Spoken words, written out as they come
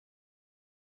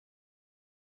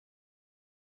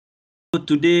So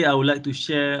today I would like to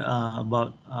share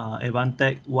about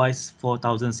Advantech WISE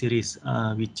 4000 series,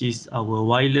 which is our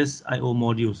wireless I/O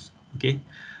modules. Okay,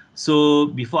 so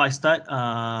before I start,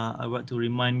 I want to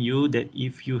remind you that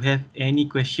if you have any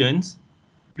questions,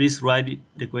 please write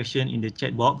the question in the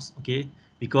chat box. Okay,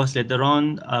 because later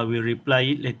on I will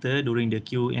reply it later during the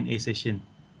Q&A session.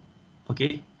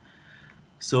 Okay,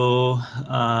 so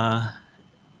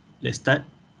let's start.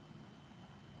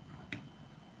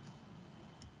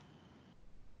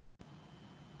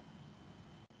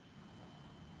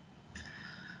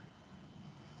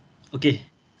 Okay,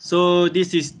 so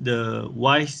this is the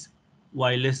WISE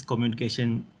wireless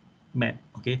communication map.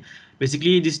 Okay,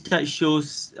 basically this chart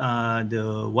shows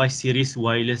the WISE series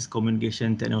wireless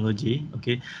communication technology.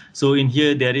 Okay, so in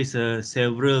here there is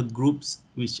several groups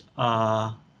which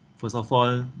are, first of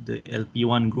all, the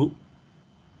LP1 group.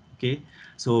 Okay,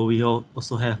 so we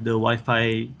also have the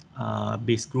Wi-Fi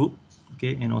based group.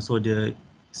 Okay, and also the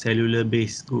cellular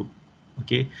based group.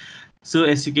 Okay, so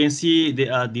as you can see, there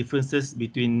are differences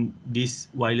between these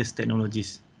wireless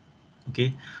technologies. Okay,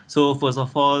 so first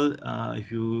of all, if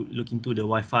you look into the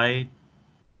Wi-Fi,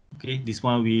 okay, this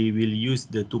one we will use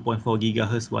the 2.4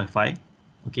 gigahertz Wi-Fi.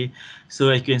 Okay, so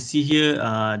as you can see here,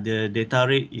 the data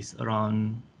rate is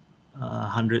around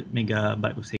 100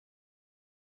 megabyte per second,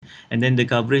 and then the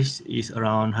coverage is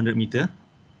around 100 meter.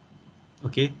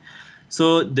 Okay,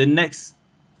 so the next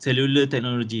cellular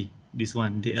technology, this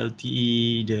one, the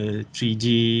LTE, the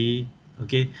 3G.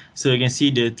 Okay, so you can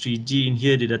see the 3G in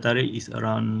here, the data rate is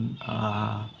around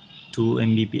 2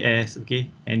 Mbps. Okay,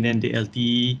 and then the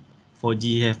LTE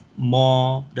 4G have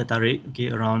more data rate. Okay,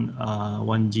 around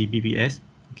 1 Gbps.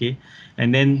 Okay,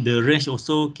 and then the range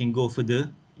also can go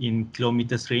further in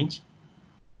kilometers range.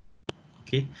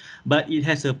 Okay, but it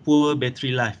has a poor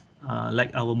battery life,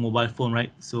 like our mobile phone, right?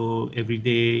 So every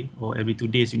day or every 2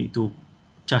 days you need to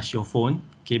charge your phone.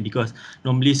 Okay, because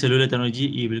normally cellular technology,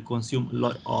 it will consume a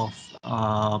lot of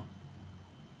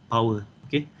power.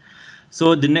 Okay,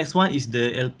 so the next one is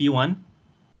the LP1.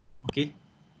 Okay,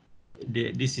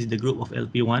 this is the group of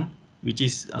LP1, which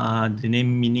is the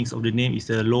name, meanings of the name is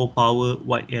a low power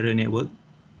wide area network.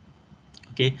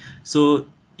 Okay, so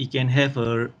it can have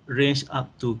a range up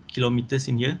to kilometers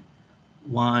in here,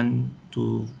 1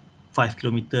 to 5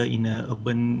 kilometer in an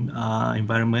urban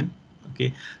environment.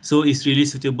 Okay, so it's really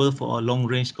suitable for a long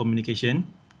range communication.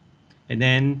 And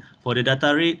then for the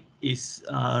data rate is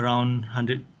around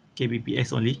 100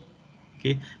 kbps only.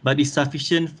 Okay, but it's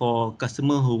sufficient for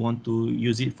customer who want to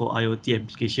use it for IoT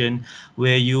application,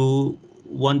 where you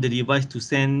want the device to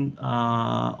send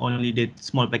only the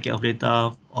small packet of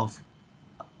data of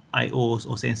IOs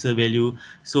or sensor value.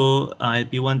 So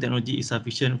LP1 technology is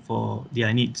sufficient for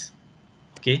their needs.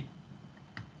 Okay,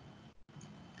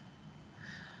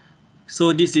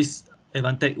 so this is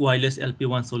Advantech wireless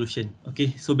LP1 solution.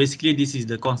 Okay, so basically this is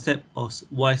the concept of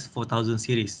WISE 4000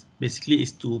 series. Basically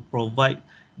is to provide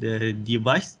the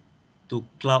device to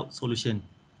cloud solution.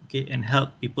 Okay, and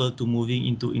help people to moving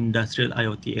into industrial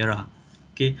IoT era.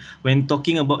 Okay, when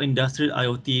talking about industrial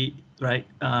IoT, right,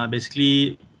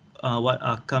 basically what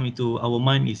come into our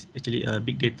mind is actually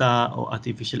big data or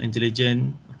artificial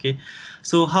intelligence. Okay,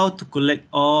 so how to collect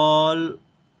all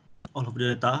of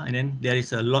the data, and then there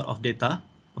is a lot of data,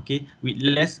 okay, with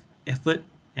less effort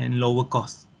and lower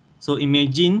cost. So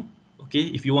imagine, okay,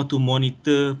 if you want to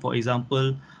monitor, for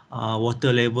example,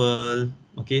 water level,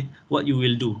 okay, what you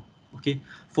will do. Okay,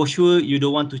 for sure you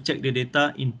don't want to check the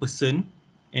data in person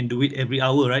and do it every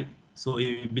hour, right? So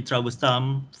it will be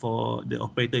troublesome for the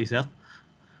operator itself.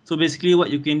 So basically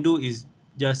what you can do is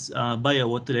just buy a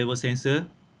water level sensor,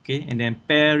 okay, and then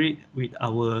pair it with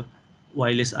our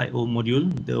wireless I/O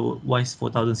module, the WISE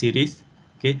 4000 series.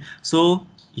 Okay, so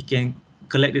you can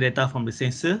collect the data from the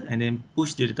sensor and then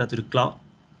push the data to the cloud.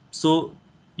 So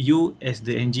you as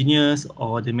the engineers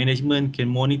or the management can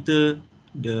monitor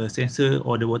the sensor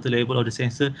or the water level of the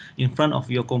sensor in front of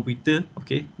your computer,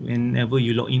 okay, whenever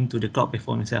you log into the cloud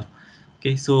platform itself.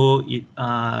 Okay, so it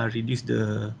reduce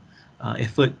the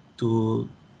effort to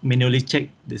manually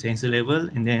check the sensor level,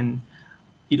 and then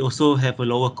it also have a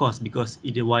lower cost because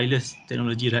it's a wireless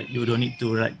technology, right? You don't need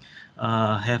to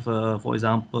have a, for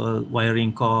example,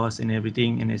 wiring costs and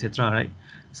everything and etc., right?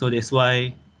 So that's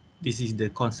why this is the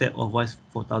concept of WISE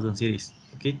 4000 series.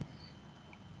 Okay.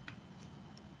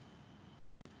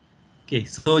 Okay,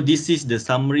 so this is the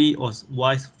summary of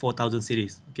WISE 4000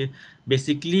 series. Okay,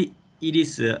 basically it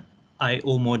is a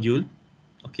I/O module.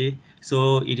 Okay,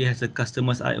 so it has a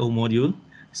customized I/O module.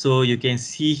 So you can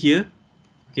see here,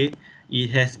 okay, it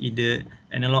has either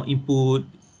analog input,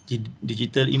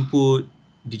 digital input,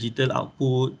 digital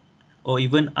output, or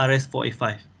even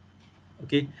RS485.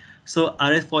 Okay, So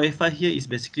RS485 here is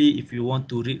basically if you want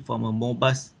to read from a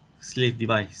Modbus slave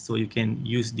device, so you can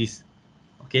use this.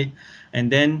 Okay,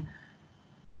 and then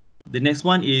the next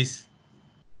one is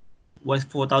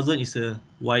WISE-4000 is a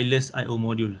wireless I/O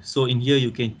module. So in here you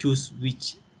can choose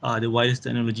which are the wireless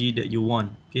technology that you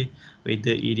want. Okay,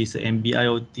 whether it is a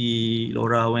NB-IoT,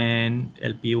 LoRaWAN,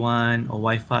 LP1 or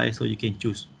Wi-Fi, so you can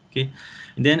choose. Okay,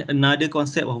 and then another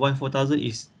concept of WISE-4000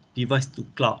 is device to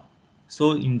cloud.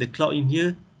 So in the cloud in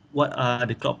here, what are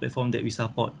the cloud platform that we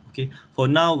support? Okay, for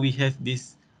now we have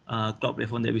this cloud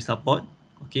platform that we support.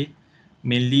 Okay,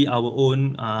 mainly our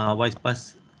own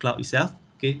WISE-PaaS cloud itself.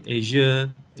 Okay, Azure,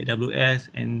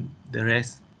 AWS, and the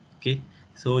rest. Okay,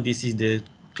 so this is the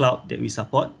cloud that we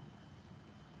support.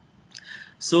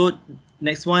 So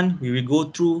next one, we will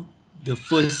go through the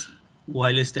first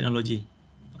wireless technology.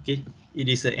 Okay,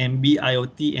 it is a MB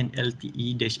IoT and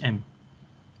LTE-M.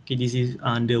 Okay, this is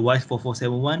under WISE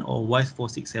 4471 or WISE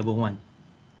 4671.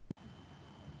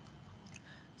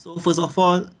 So first of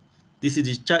all, this is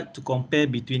the chart to compare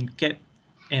between CAT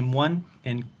M1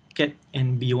 and CAT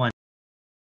NB1.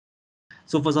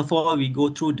 So first of all, we go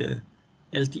through the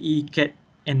LTE CAT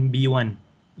NB1.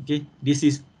 Okay, this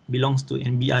is belongs to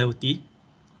NB IoT.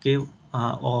 Okay,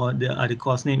 or the other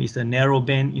course name is the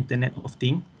Narrowband Internet of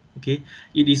Things. Okay,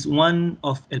 it is one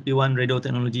of LP1 radio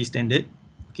technology standard.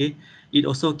 Okay, it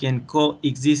also can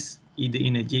coexist either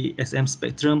in a GSM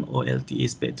spectrum or LTE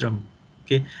spectrum.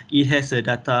 Okay, it has a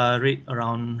data rate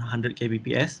around 100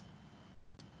 kbps.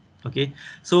 Okay,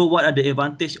 so what are the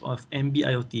advantage of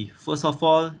NB-IoT? First of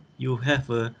all, you have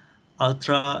a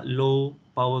ultra low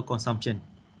power consumption.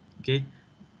 Okay,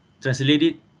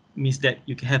 translated means that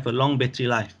you can have a long battery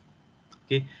life.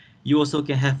 Okay, you also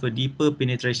can have a deeper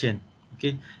penetration.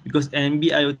 Okay, because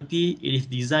NB-IoT it is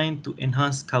designed to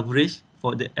enhance coverage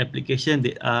for the application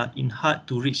that are in hard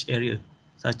to reach area,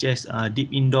 such as deep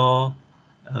indoor,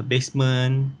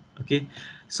 basement. Okay,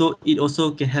 so it also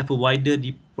can have a wider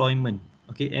deployment.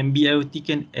 Okay, NB-IoT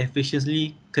can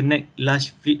efficiently connect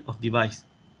large fleet of device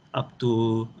up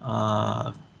to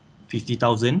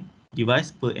 50,000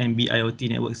 device per NB-IoT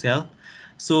network cell.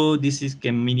 So this is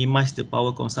can minimize the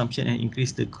power consumption and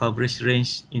increase the coverage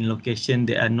range in location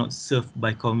that are not served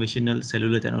by conventional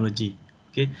cellular technology.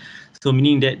 Okay, so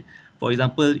meaning that, for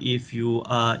example, if you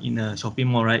are in a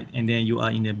shopping mall, right, and then you are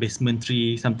in a basement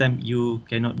tree, sometimes you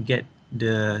cannot get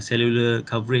the cellular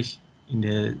coverage in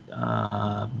the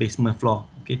basement floor.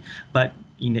 Okay, but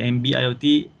in the MB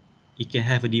IoT, it can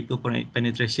have a deeper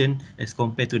penetration as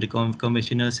compared to the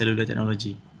conventional cellular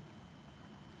technology.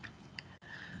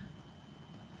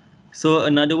 So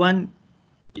another one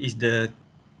is the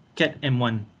CAT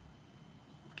M1.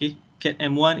 Okay, CAT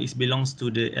M1 is belongs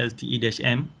to the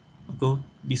LTE-M. Okay,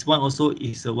 this one also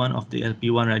is one of the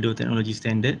LP1 radio technology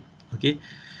standard. Okay,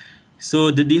 so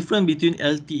the difference between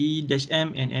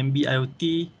LTE-M and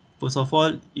NB-IoT, first of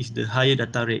all, is the higher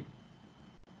data rate.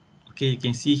 Okay, you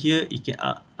can see here it can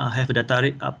have a data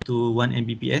rate up to 1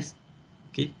 Mbps.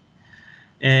 Okay,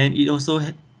 and it also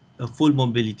has a full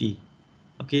mobility.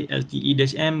 Okay,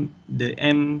 LTE-M, the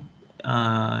M,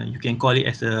 you can call it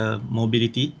as a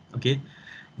mobility. Okay,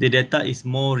 the data is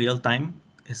more real time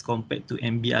as compared to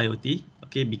NB-IoT.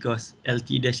 Okay, because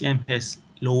LTE-M has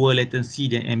lower latency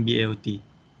than NB-IoT.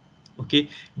 Okay,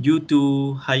 due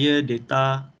to higher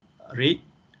data rate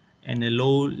and a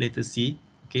low latency,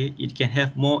 okay, it can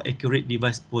have more accurate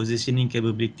device positioning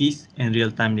capabilities and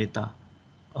real-time data.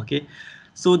 Okay,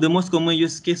 so the most common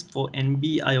use case for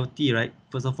NB IoT, right?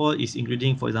 First of all, is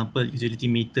including, for example, utility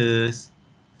meters,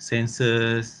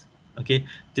 sensors. Okay,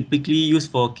 typically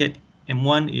used for CAT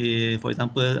M1 is, for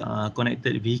example,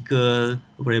 connected vehicle,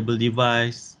 wearable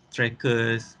device,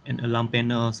 trackers, and alarm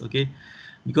panels. Okay,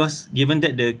 because given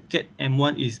that the CAT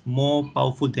M1 is more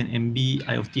powerful than NB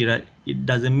IoT, right? It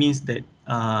doesn't mean that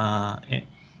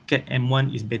CAT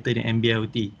M1 is better than NB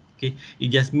IoT. Okay,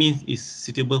 it just means it's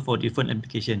suitable for different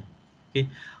application. Okay,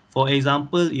 for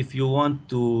example, if you want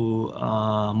to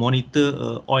monitor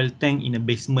a oil tank in a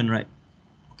basement, right?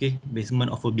 Okay,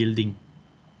 basement of a building.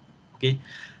 Okay,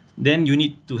 then you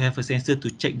need to have a sensor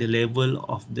to check the level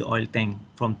of the oil tank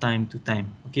from time to time.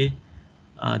 Okay,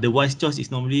 the wise choice is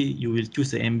normally you will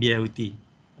choose the NB-IoT.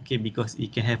 Okay, because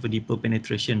it can have a deeper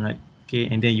penetration, right?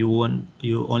 Okay, and then you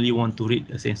only want to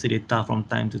read the sensor data from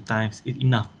time to time. It's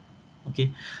enough.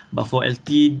 Okay, but for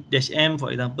LT-M,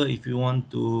 for example, if you want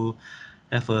to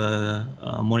have a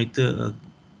monitor a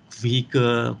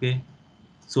vehicle, okay,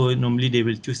 so normally they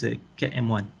will choose a CAT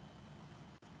M1.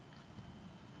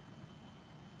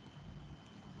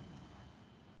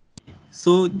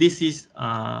 So this is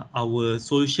our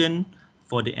solution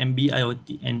for the NB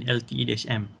IoT and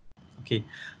LTE-M. Okay,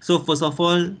 so first of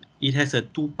all, it has a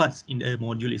two parts in the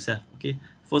module itself. Okay,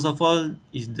 first of all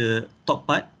is the top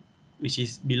part, which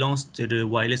is belongs to the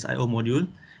wireless I/O module.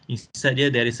 Inside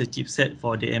there is a chipset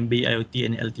for the MB IoT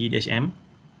and LTE-M.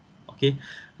 Okay,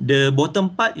 the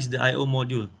bottom part is the I/O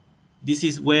module. This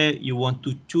is where you want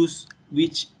to choose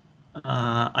which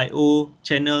I/O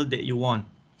channel that you want.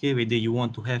 Okay, whether you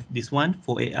want to have this one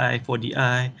for AI, for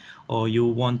DI, or you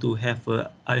want to have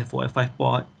a RF485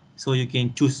 port, so you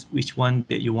can choose which one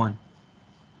that you want.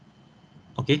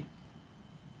 Okay,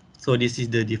 so this is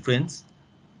the difference.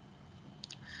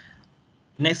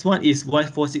 Next one is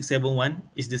Y4671.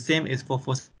 It's the same as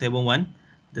 4471.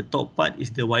 The top part is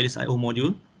the wireless I/O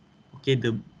module. Okay,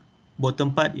 the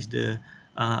bottom part is the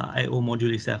I/O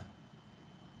module itself.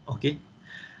 Okay,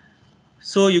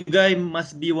 so you guys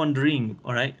must be wondering,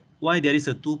 all right, why there is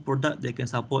a two product that can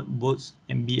support both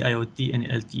MB IoT and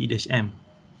LTE-M.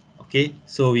 Okay,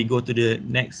 so we go to the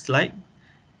next slide.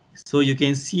 So you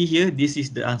can see here, this is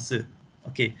the answer.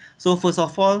 Okay, so first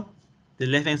of all, the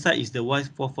left hand side is the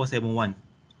Y4471.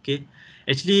 Okay,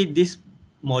 actually this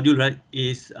module, right,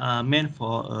 is meant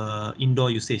for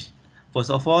indoor usage. First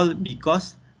of all,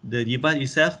 because the device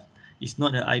itself is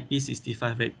not an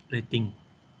IP65 rating.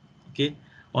 Okay,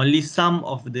 only some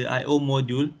of the I/O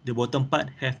module, the bottom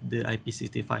part, have the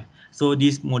IP65. So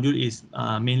this module is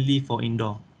mainly for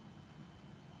indoor.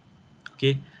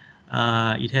 Okay,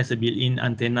 it has a built-in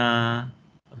antenna.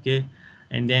 Okay,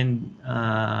 and then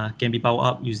can be powered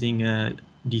up using a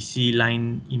DC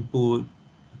line input.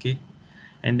 Okay,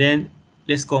 and then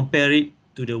let's compare it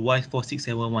to the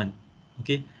Y4671.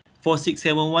 Okay,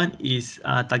 4671 is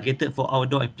targeted for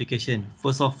outdoor application.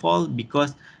 First of all,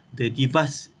 because the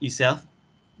device itself,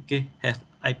 okay, have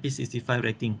IP65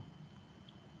 rating.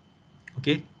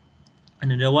 Okay,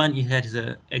 another one, it has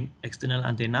a external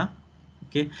antenna.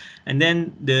 Okay, and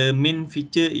then the main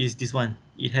feature is this one.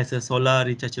 It has a solar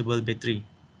rechargeable battery.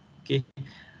 Okay,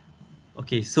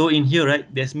 okay, so in here, right,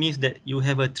 that means that you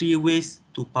have a three ways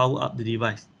to power up the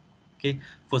device. Okay,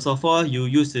 first of all, you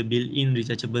use the built-in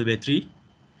rechargeable battery.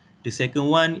 The second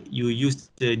one, you use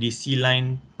the DC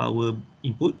line power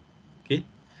input. Okay,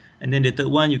 and then the third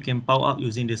one, you can power up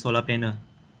using the solar panel.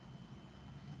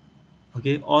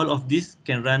 Okay, all of this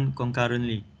can run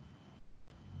concurrently.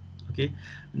 Okay,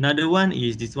 another one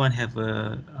is this one have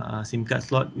a SIM card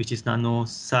slot which is nano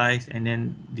size, and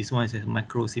then this one is a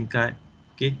micro SIM card.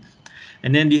 Okay,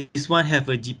 and then this one have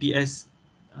a GPS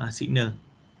signal.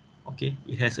 Okay,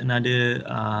 it has another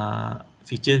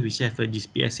feature which have a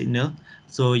GPS signal,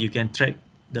 so you can track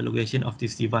the location of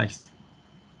this device.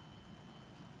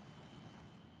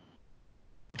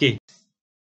 Okay,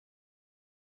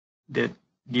 the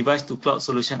device to cloud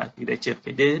solution architecture.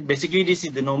 Okay, basically this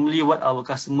is the normally what our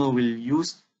customer will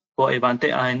use for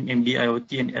Advantech and MB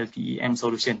IoT and LTE-M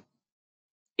solution.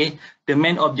 Okay, the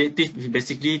main objective is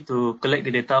basically to collect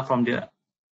the data from the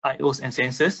IOs and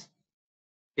sensors.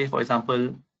 Okay, for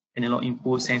example, analog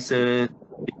input sensors,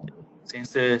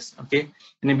 okay,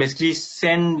 and then basically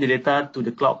send the data to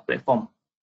the cloud platform.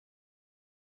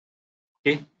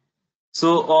 Okay,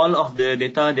 so all of the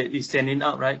data that is sending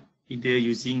out, right, either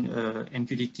using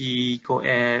MQTT, Core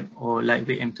App, or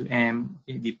lightweight M2M,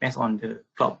 it depends on the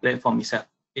cloud platform itself.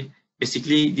 Okay,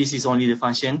 basically this is only the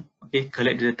function. Okay,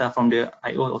 collect the data from the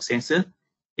IO of sensor.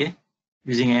 Okay,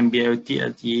 using MB-IoT,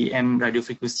 LTE-M radio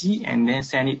frequency, and then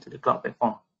send it to the cloud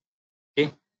platform.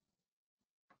 Okay,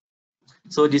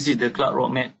 so this is the cloud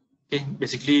roadmap. Okay,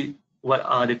 basically what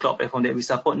are the cloud platform that we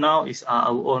support now is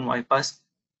our own YPass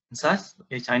and SaaS.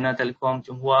 Okay, China Telecom,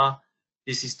 Chunghua,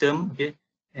 this system. Okay,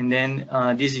 and then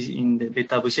this is in the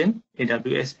beta version,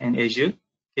 AWS and Azure.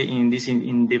 Okay, in this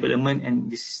in development,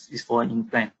 and this is for in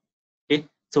plan. Okay,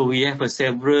 so we have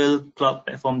several cloud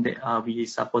platform that we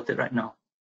supported right now.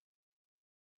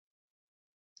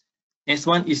 Next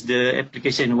one is the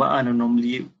application. What are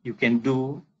normally you can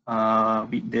do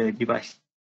with the device.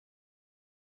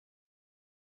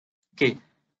 Okay,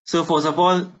 so first of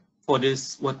all, for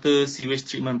this water sewage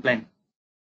treatment plant.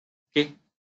 Okay,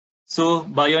 so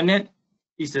Bionet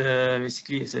is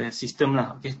basically it's a system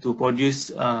lah. Okay, to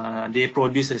produce they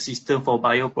produce a system for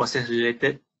bioprocess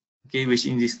related. Okay, which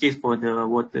in this case for the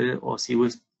water or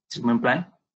sewage treatment plant.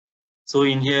 So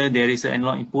in here there is an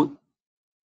analog input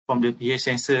from the pH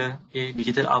sensor, okay,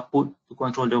 digital output to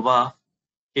control the valve,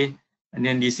 okay, and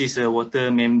then this is a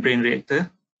water membrane reactor.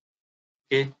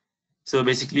 Okay, so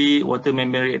basically water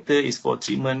membrane reactor is for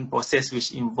treatment process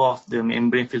which involve the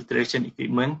membrane filtration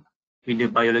equipment with the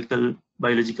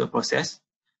biological process.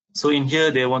 So in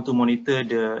here they want to monitor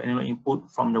the analog input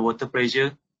from the water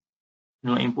pressure,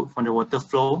 analog input from the water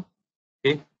flow,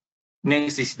 okay,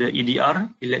 Next is the EDR,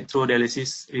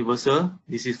 electrodialysis reversal.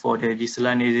 This is for the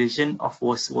desalination of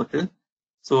wastewater,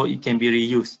 so it can be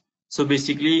reused. So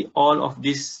basically, all of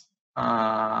this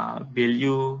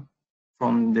value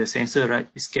from the sensor, right,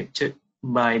 is captured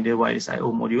by the wireless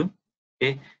I/O module.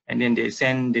 Okay, and then they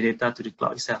send the data to the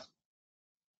cloud itself.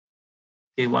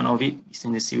 Okay, one of it is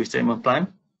in the sewage treatment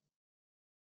plant.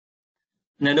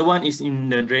 Another one is in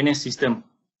the drainage system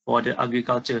for the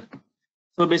agriculture.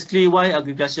 So basically, why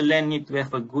agricultural land need to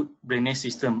have a good drainage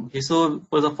system? Okay, so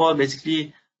first of all,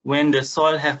 basically, when the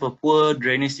soil have a poor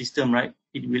drainage system, right,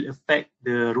 it will affect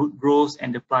the root growth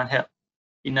and the plant health.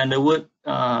 In other words,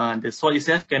 the soil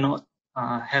itself cannot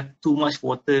have too much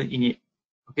water in it.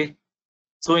 Okay,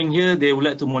 so in here, they would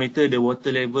like to monitor the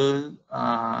water level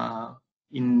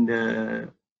in the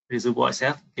reservoir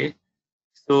itself. Okay,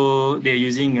 so they're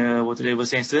using a water level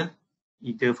sensor,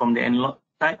 either from the analog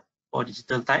type or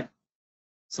digital type.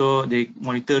 So they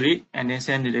monitor it and then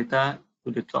send the data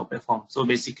to the cloud platform. So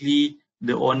basically,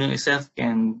 the owner itself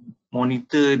can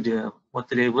monitor the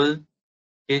water level,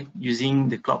 okay, using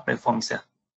the cloud platform itself.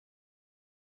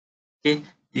 Okay,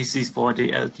 this is for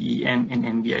the LTEM and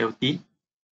NB-IoT.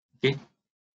 Okay.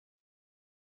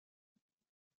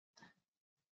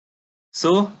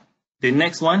 So the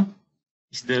next one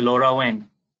is the LoRaWAN.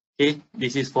 Okay,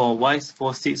 this is for WISE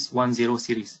 4610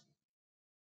 series.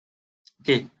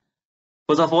 Okay.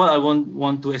 First of all, I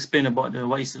want to explain about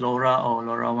what is LoRa or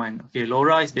LoRaWAN. Okay,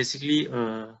 LoRa is basically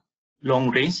a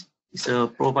long range. It's a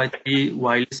proprietary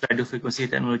wireless radio frequency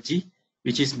technology,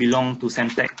 which is belong to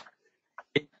Semtech.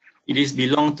 Okay. It is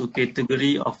belong to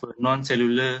category of a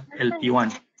non-cellular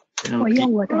LP1 technology.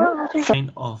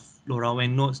 Kind of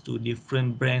LoRaWAN nodes to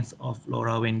different brands of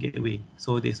LoRaWAN gateway.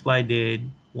 So that's why they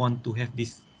want to have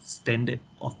this standard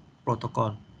of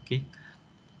protocol. Okay.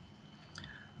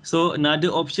 So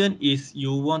another option is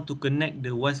you want to connect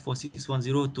the WISE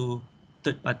 4610 to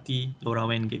third-party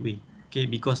LoRaWAN gateway. Okay,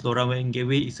 because LoRaWAN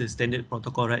gateway is a standard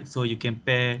protocol, right? So you can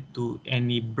pair to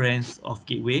any brands of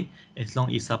gateway as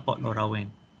long as it support LoRaWAN.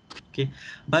 Okay,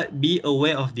 but be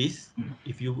aware of this.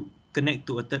 If you connect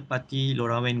to a third-party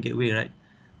LoRaWAN gateway, right,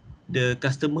 the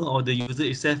customer or the user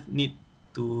itself need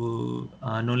to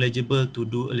knowledgeable to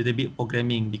do a little bit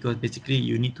programming, because basically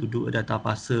you need to do a data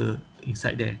parser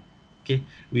inside there. Okay,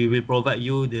 we will provide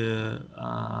you the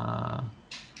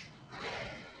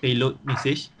payload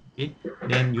message. Okay,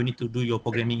 then you need to do your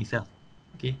programming itself.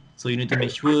 Okay, so you need to make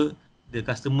sure the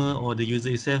customer or the user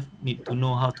itself need to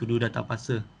know how to do data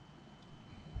parser.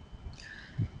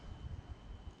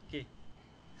 Okay,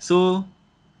 so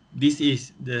this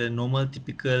is the normal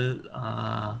typical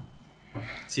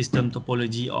system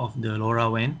topology of the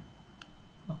LoRaWAN.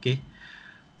 Okay,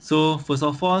 so first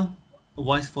of all,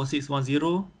 WISE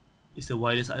 4610 is a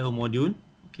wireless I/O module.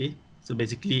 Okay, so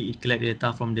basically it collects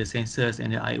data from the sensors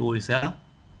and the I/O itself.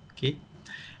 Okay,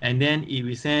 and then it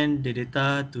will send the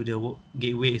data to the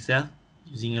gateway itself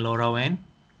using a LoRaWAN.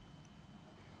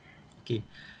 Okay,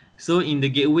 so in the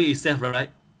gateway itself,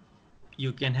 right,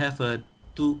 you can have a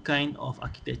two kind of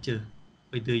architecture,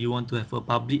 whether you want to have a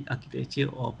public architecture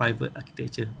or private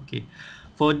architecture. Okay,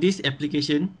 for this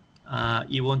application,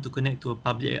 you want to connect to a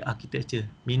public architecture,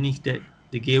 meaning that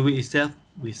the gateway itself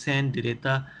will send the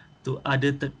data to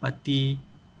other third-party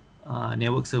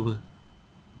network server.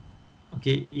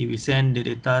 Okay, it will send the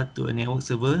data to a network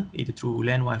server either through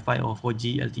LAN, Wi-Fi or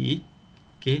 4G LTE.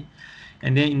 Okay,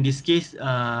 and then in this case,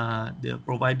 the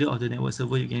provider of the network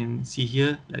server, you can see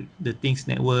here, like the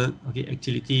Things Network, okay,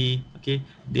 Actuality, okay,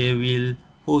 they will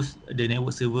host the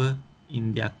network server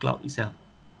in their cloud itself,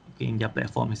 okay, in their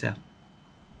platform itself.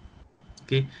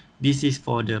 Okay, this is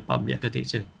for the public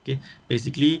architecture. Okay,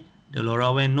 basically the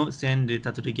LoRaWAN node send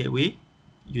data to the gateway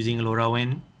using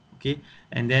LoRaWAN. Okay,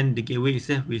 and then the gateway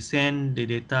itself will send the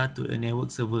data to a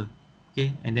network server. Okay,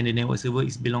 and then the network server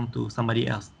is belong to somebody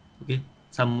else. Okay,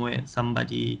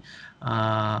 somebody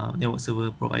network server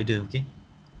provider. Okay,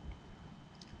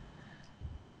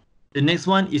 the next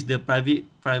one is the private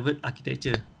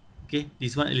architecture. Okay,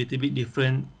 this one a little bit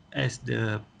different as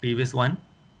the previous one.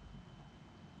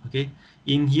 Okay,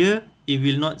 in here it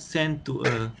will not send to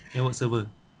a network server.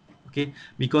 Okay,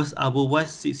 because our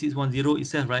WISE 6610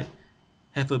 itself, right,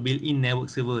 have a built-in network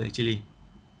server actually.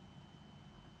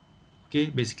 Okay,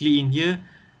 basically in here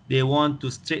they want to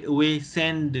straight away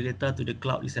send the data to the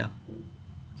cloud itself.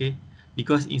 Okay,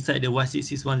 because inside the WISE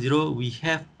 6610 we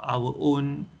have our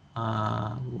own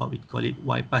what we call it,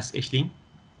 bypass H-link.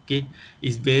 Okay,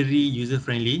 it's very user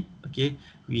friendly. Okay,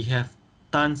 we have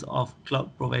tons of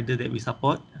cloud provider that we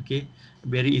support. Okay,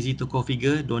 very easy to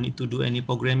configure, don't need to do any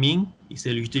programming. It's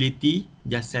a utility,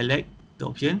 just select the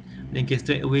option, then can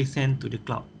straight away send to the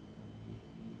cloud.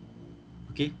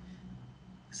 Okay,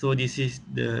 so this is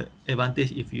the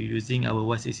advantage if you're using our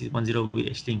Y6610 with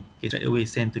H-Link. Okay, straight away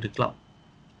send to the cloud.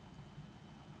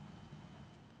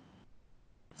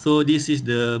 So this is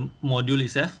the module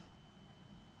itself.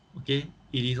 Okay,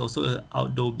 it is also an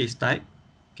outdoor based type.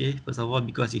 Okay, first of all,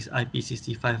 because it's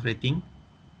IP65 rating.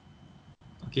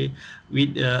 Okay,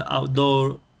 with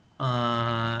outdoor,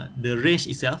 the range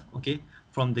itself, okay,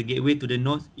 from the gateway to the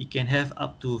node, it can have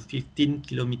up to 15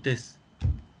 kilometers.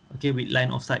 Okay, with line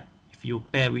of sight if you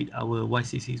pair with our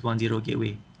Y6610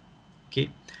 gateway. Okay,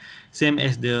 same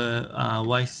as the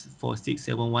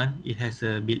Y4671, it has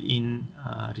a built-in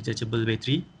rechargeable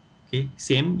battery. Okay,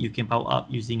 same, you can power up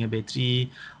using a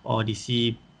battery or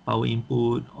DC power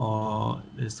input or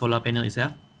the solar panel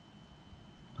itself.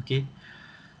 Okay,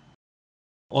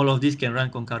 all of this can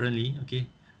run concurrently. Okay,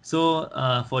 so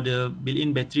for the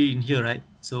built-in battery in here, right,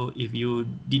 so if you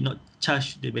did not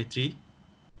charge the battery,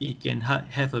 it can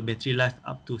have a battery life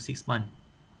up to 6 months.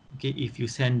 Okay, if you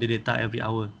send the data every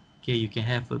hour, okay, you can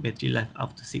have a battery life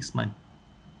up to 6 months.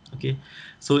 Okay,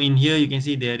 so in here you can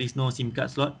see there is no SIM card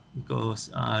slot because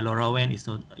LoRaWAN is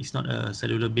not a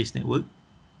cellular based network.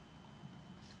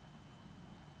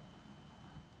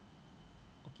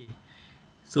 Okay,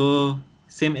 so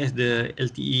same as the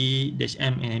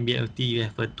LTE-M and MBLT, you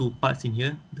have two parts in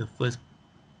here. The first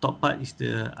top part is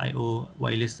the IO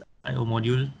wireless IO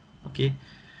module. Okay,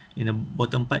 in the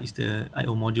bottom part is the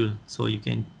IO module, so you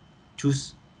can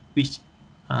choose which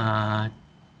uh,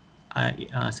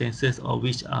 sensors or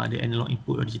which are the analog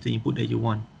input or digital input that you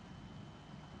want.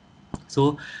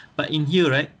 So but in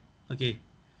here, right, okay,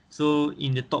 so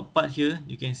in the top part here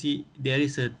you can see there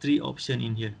is a three option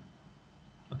in here.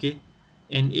 Okay,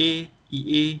 NA,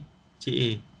 EA,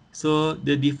 JA. So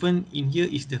the difference in here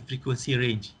is the frequency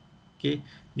range. Okay,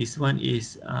 this one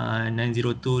is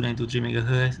 902 923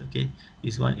 megahertz. Okay,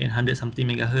 this one 800 something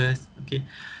megahertz. Okay,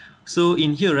 so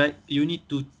in here, right, you need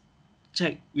to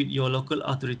check with your local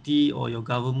authority or your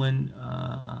government,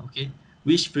 okay,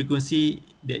 which frequency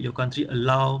that your country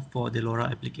allow for the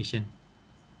LoRa application.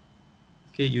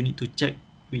 Okay, you need to check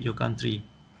with your country.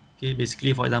 Okay,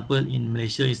 basically, for example, in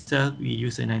Malaysia itself, we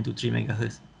use a 923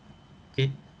 megahertz. Okay,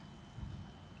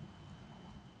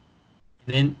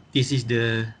 and then this is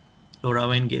the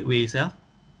LoRaWAN gateway itself.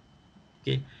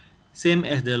 Okay, same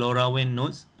as the LoRaWAN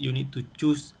nodes, you need to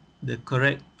choose the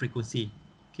correct frequency.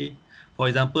 Okay, for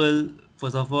example,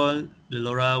 first of all, the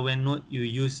LoRaWAN node, you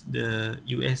use the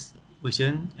US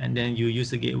version, and then you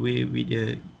use a gateway with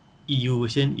the EU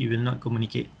version, you will not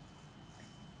communicate.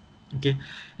 Okay,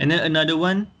 and then another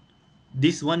one,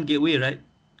 this one gateway, right,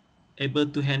 able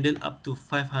to handle up to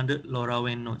 500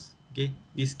 LoRaWAN nodes. Okay,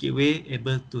 this gateway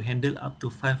able to handle up to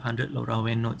 500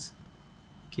 LoRaWAN nodes.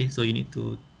 Okay, so you need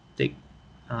to take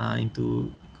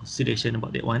into consideration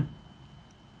about that one.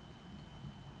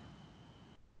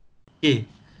 Okay,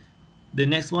 the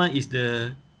next one is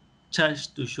the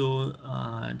charge to show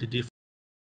the difference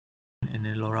and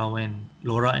the LoRa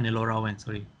and the LoRaWAN,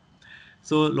 sorry.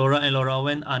 So LoRa and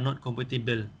LoRaWAN are not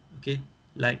compatible. Okay,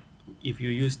 like if you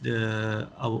use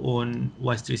our own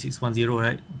Y3610,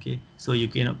 right? Okay, so you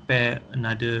cannot pair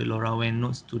another LoRaWAN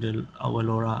nodes to our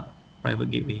LoRa private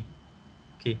gateway.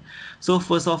 Okay, so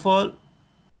first of all,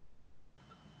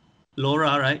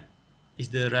 LoRa, right, is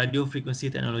the radio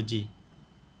frequency technology.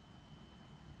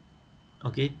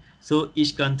 Okay, so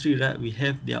each country, right, we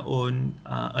have their own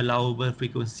allowable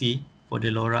frequency for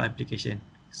the LoRa application.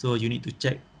 So you need to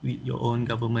check with your own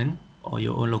government or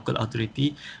your own local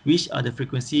authority which are the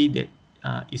frequency that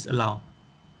is allowed.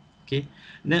 Okay,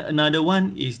 then another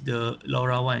one is the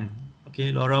LoRaWAN.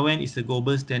 Okay, LoRaWAN is a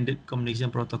global standard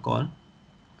communication protocol.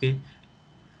 Okay,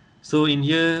 so in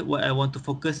here, what I want to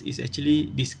focus is actually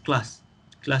this class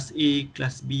A,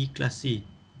 class B, class C.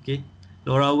 Okay,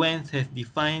 LoRaWAN have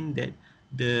defined that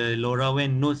the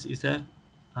LoRaWAN nodes itself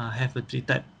have a three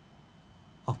type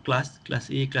of class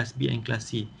A, class B, and class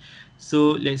C.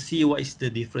 So let's see what is the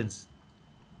difference.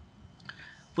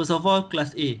 First of all,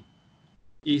 class A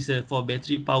is for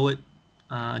battery powered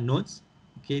nodes.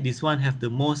 Okay, this one have the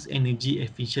most energy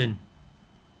efficient.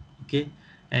 Okay,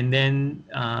 and then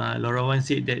LoRaWAN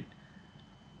said that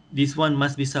this one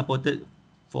must be supported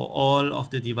for all of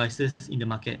the devices in the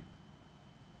market.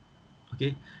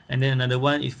 Okay, and then another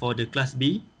one is for the class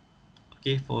B.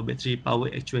 Okay, for battery power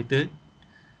actuator.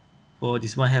 For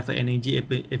this one have an energy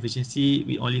efficiency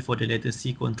with only for the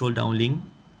latency control downlink.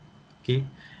 Okay,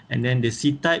 and then the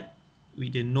C type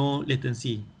with the no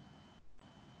latency.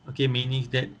 Okay, meaning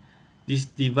that this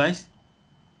device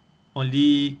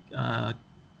only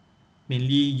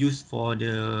mainly used for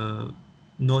the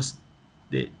nodes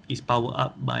that is powered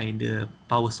up by the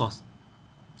power source.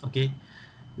 Okay,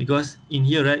 because in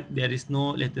here, right, there is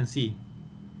no latency.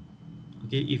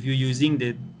 Okay, if you're using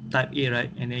the type A, right,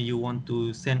 and then you want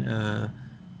to send a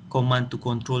command to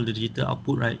control the digital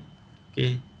output, right,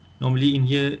 okay, normally in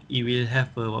here it will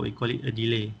have what we call it a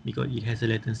delay because it has a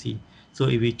latency. So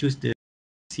if we choose the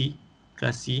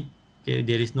class C, okay,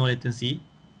 there is no latency.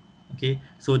 Okay,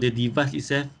 so the device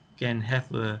itself can have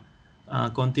a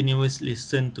continuous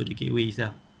listen to the gateway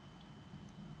itself.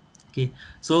 Okay,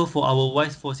 so for our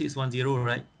WISE 4610,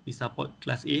 right, we support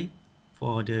class A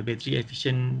for the battery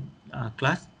efficient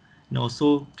class, and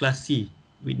also class C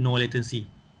with no latency.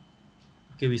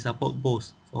 Okay, we support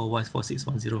both for WISE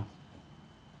 4610.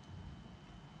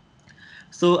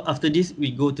 So after this,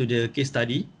 we go to the case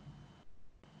study.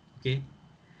 Okay,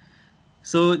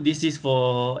 so this is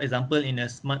for example in a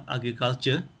smart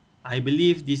agriculture. I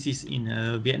believe this is in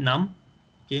Vietnam.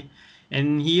 Okay,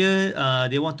 and here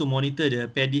they want to monitor the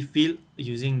paddy field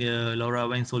using the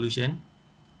LoRaWAN solution.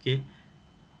 Okay,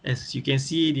 as you can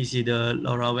see, this is the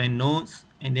LoRaWAN nodes,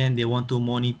 and then they want to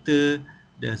monitor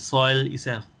the soil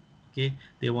itself. Okay,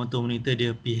 they want to monitor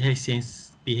the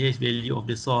pH value of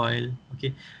the soil.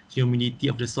 Okay,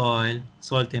 humidity of the soil,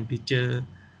 soil temperature,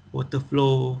 water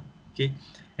flow. Okay,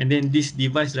 and then this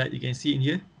device, right, you can see in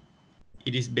here,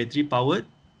 it is battery powered,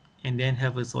 and then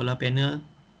have a solar panel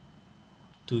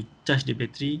to charge the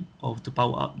battery or to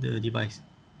power up the device.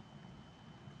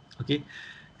 Okay,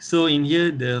 so in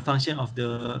here the function of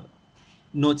the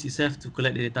nodes itself to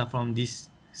collect the data from these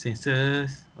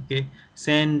sensors. Okay,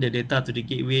 send the data to the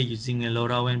gateway using a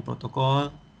LoRaWAN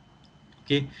protocol.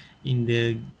 Okay, in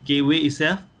the gateway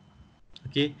itself,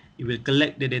 okay, it will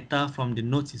collect the data from the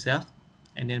nodes itself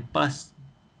and then pass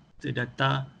the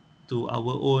data to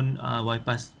our own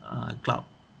Wi-Fi cloud.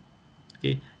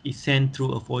 Okay, it's sent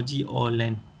through a 4G or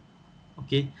LAN.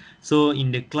 Okay, so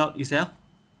in the cloud itself,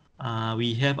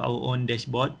 we have our own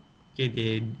dashboard. Okay,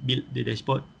 they build the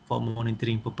dashboard for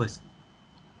monitoring purpose.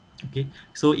 Okay,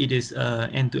 so it is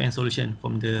a end-to-end solution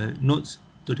from the nodes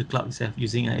to the cloud itself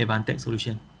using an Advantech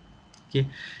solution. Okay,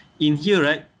 in here,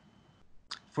 right,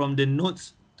 from the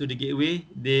nodes to the gateway,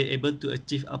 they're able to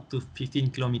achieve up to 15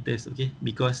 kilometers. Okay,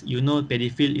 because you know paddy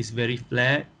field is very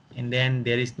flat, and then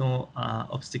there is no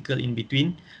obstacle in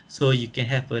between, so you can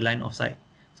have a line of sight.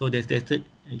 So that's tested,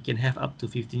 you can have up to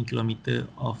 15 kilometer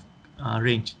of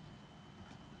range.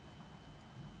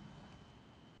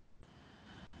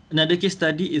 Another case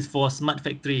study is for smart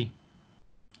factory.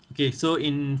 Okay, so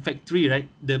in factory, right,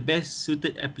 the best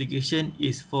suited application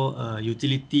is for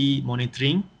utility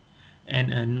monitoring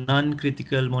and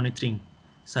non-critical monitoring,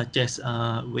 such as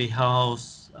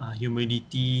warehouse,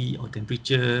 humidity or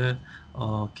temperature,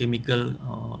 or chemical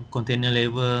container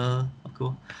level,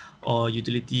 okay, or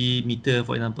utility meter,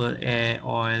 for example, air,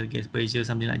 oil, gas pressure,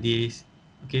 something like this.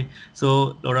 Okay,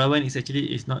 so LoRaWAN is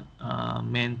actually is not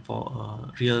meant for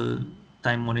real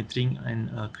time monitoring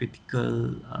and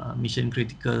critical mission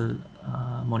critical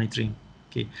monitoring.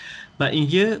 Okay, but in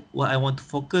here what I want to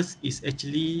focus is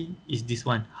actually is this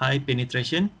one, high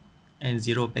penetration and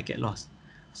zero packet loss.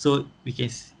 So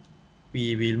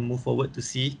we will move forward to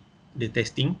see the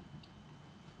testing.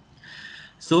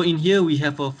 So in here we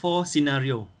have a 4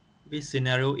 scenario. Okay,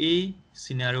 scenario A,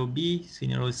 scenario B,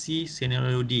 scenario C,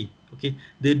 scenario D. Okay,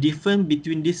 the difference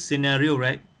between this scenario,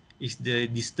 right, is the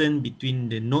distance between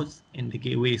the nodes and the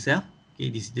gateway itself.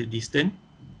 Okay, this is the distance.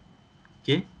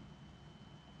 Okay,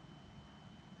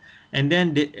 and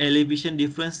then the elevation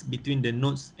difference between the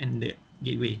nodes and the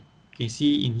gateway. You can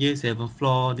see in here 7th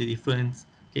floor the difference.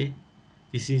 Okay,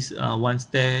 this is one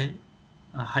stair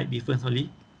height difference only.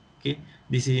 Okay,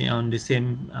 this is on the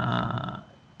same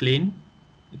plane.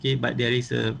 Okay, but there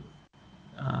is a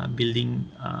building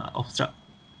obstruct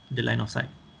the line of sight.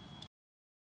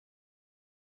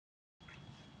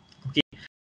 Okay,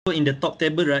 so in the top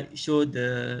table, right, show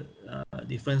the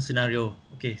different scenario.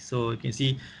 Okay, so you can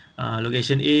see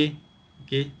location A.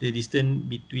 Okay, the distance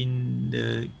between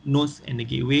the nodes and the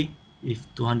gateway is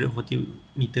 240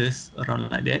 meters, around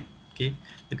like that. Okay,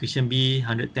 location B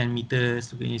 110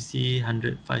 meters, location C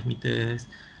 105 meters,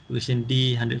 location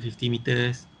D 150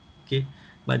 meters. Okay,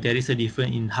 but there is a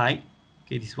difference in height.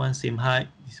 Okay, this one same height,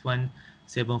 this one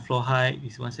 7th floor height,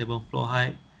 this one 7th floor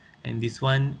height, and this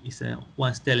one is a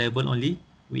one stair level only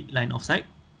with line of sight.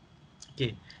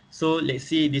 Okay, so let's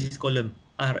see this column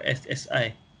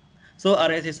RSSI. So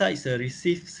RSSI is a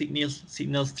receive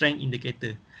signal strength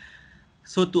indicator.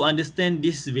 So to understand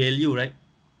this value, right,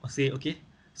 I'll say okay.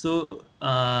 So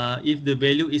if the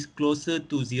value is closer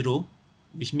to 0,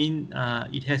 which means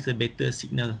it has a better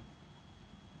signal.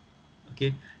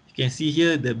 Okay, you can see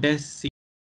here the best signal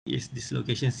is this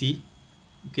location C.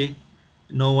 Okay,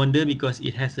 no wonder because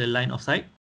it has a line of sight.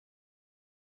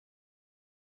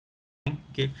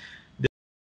 Okay, the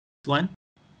one,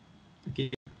 okay,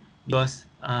 because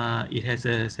it has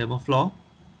a 7th floor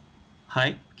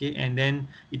height, okay, and then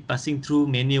it passing through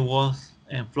many walls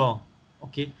and floor,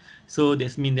 okay. So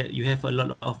that means that you have a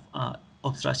lot of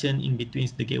obstruction in between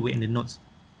the gateway and the nodes,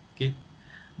 okay.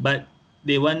 But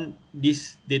they want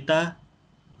this data,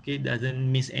 okay, doesn't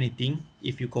miss anything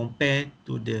if you compare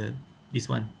to this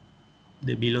one.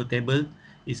 The below table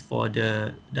is for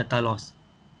the data loss,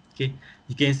 okay.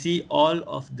 You can see all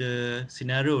of the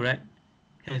scenario, right,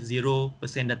 has 0%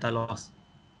 data loss,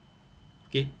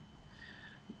 okay.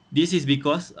 This is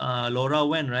because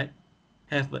LoRaWAN, right,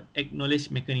 have an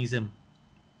acknowledge mechanism,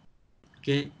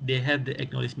 okay. They have the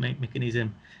acknowledgement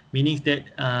mechanism, meaning that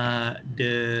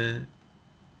the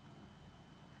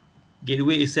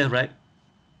gateway itself, right,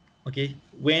 okay,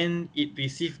 when it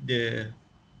receive the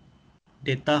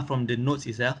data from the nodes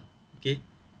itself, okay,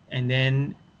 and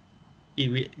then it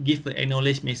will give an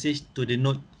acknowledge message to the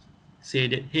node, say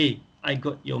that, hey, I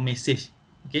got your message,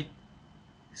 okay.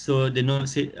 So the node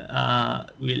say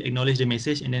will acknowledge the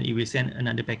message, and then it will send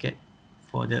another packet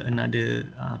for the another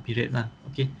period lah,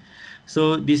 okay.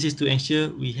 So this is to ensure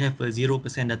we have a 0%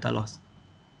 data loss,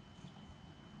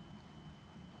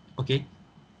 okay.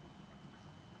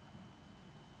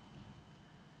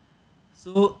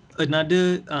 So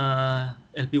another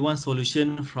LP1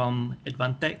 solution from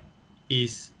Advantech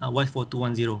is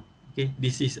Y4210. Okay,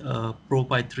 this is a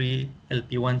proprietary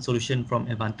LP1 solution from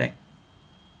Advantech.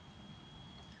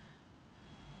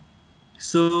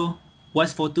 So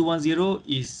Y4210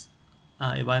 is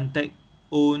Advantech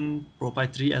own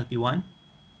proprietary LP1.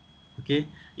 Okay,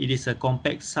 it is a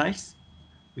compact size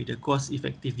with a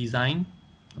cost-effective design.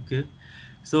 Okay,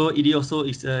 so it also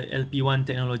is a LP1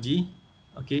 technology.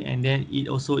 Okay, and then it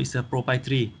also is a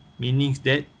proprietary, meaning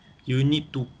that you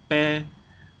need to pair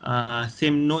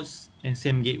same nodes and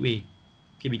same gateway.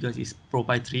 Okay, because it's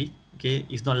proprietary. Okay,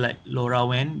 it's not like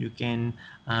LoRaWAN, you can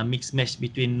mix match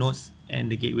between nodes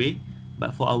and the gateway.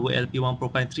 But for our LP1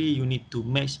 proprietary, you need to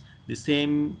match the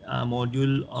same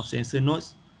module of sensor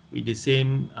nodes with the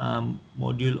same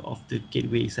module of the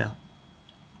gateway itself.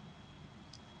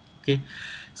 Okay,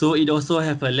 so it also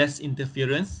have a less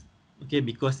interference, okay,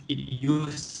 because it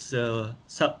use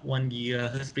sub 1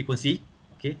 gigahertz frequency,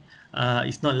 okay.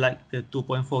 It's not like the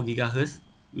 2.4 gigahertz,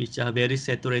 which are very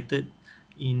saturated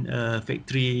in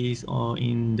factories or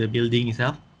in the building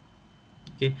itself,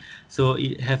 okay. So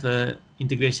it have a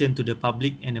integration to the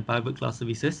public and the private cloud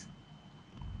services.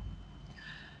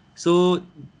 So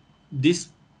this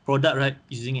product, right,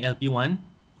 using LP1,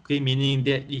 okay, meaning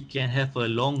that it can have a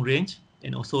long range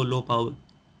and also low power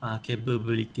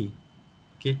capability.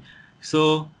 Okay,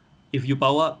 so if you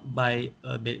power up by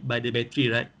the battery,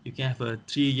 right, you can have a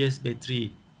 3 years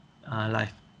battery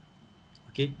life.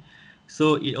 Okay,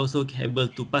 so it also able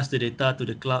to pass the data to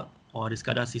the cloud or the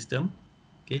SCADA system.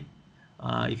 Okay,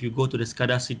 if you go to the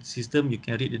SCADA system, you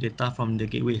can read the data from the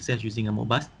gateway itself using a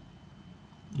Modbus.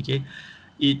 Okay,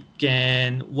 it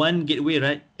can one gateway,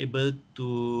 right, able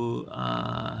to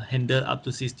handle up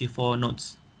to 64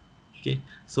 nodes. Okay,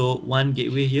 so one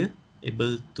gateway here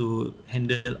able to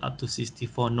handle up to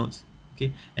 64 nodes.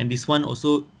 Okay, and this one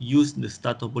also use the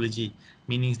star topology,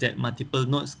 meaning that multiple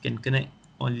nodes can connect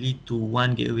only to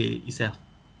one gateway itself.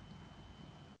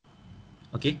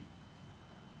 Okay,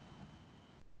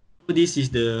 so this is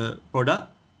the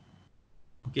product.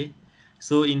 Okay,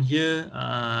 so in here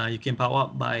you can power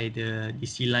up by the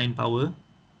DC line power,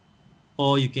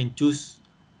 or you can choose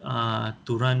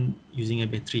to run using a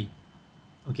battery.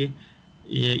 Okay,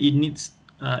 it needs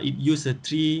it use a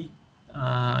 3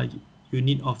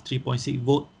 unit of 3.6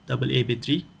 volt AA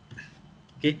battery.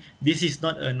 Okay, this is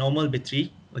not a normal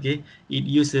battery. Okay, it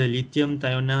use a lithium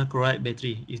thionyl chloride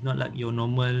battery. It's not like your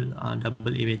normal AA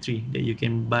battery that you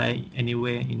can buy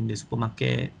anywhere in the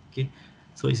supermarket. Okay,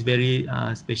 so it's very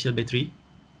special battery.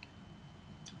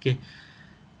 Okay,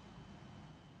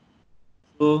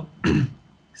 so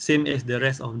same as the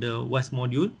rest of the WAS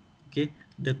module. Okay,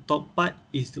 the top part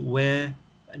is where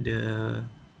the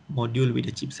module with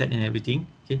the chipset and everything.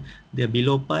 Okay, the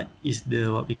below part is the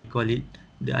what we call it,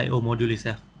 the IO module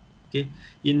itself. Okay,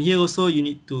 in here also you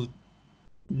need to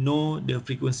know the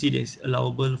frequency that is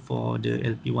allowable for the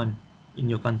LP1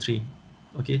 in your country.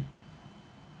 Okay,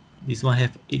 this one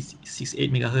have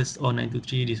 868 megahertz or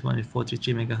 923. This one is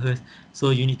 433 megahertz.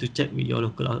 So you need to check with your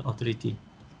local authority.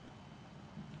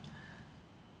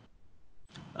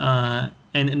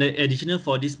 And the additional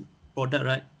for this product,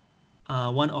 right,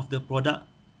 one of the product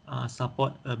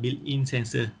support a built-in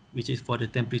sensor, which is for the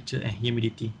temperature and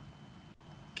humidity.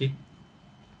 Okay,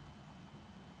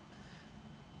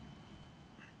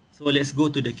 so let's go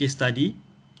to the case study.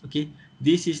 Okay,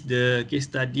 This is the case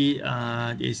study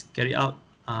that is carried out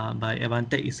by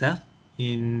Advantech itself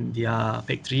in their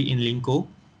factory in Linko.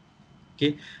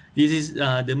 Okay, this is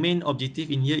the main objective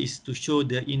in here is to show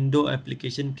the indoor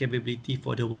application capability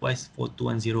for the WISE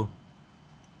 4210.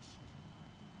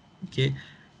 Okay,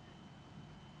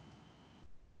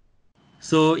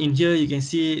 so in here you can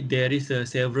see there is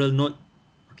several node,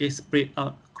 okay, spread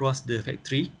out across the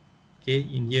factory. Okay,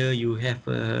 in here you have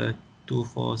 2,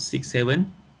 4, 6, 7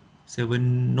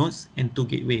 nodes and 2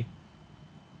 gateway.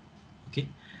 Okay,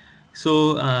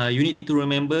 so you need to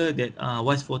remember that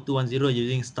WISE 4210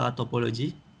 using star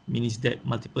topology means that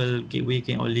multiple gateway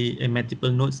can only multiple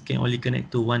nodes can only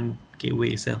connect to one gateway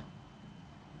itself.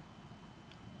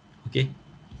 Okay,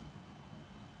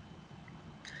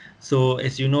 so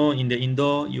as you know, in the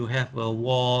indoor you have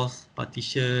walls,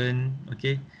 partition.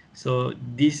 Okay, so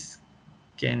this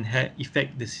can have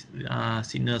affect the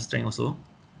signal strength also.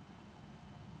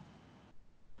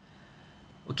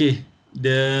 Okay,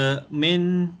 the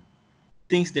main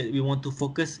things that we want to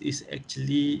focus is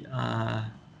actually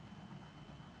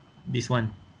this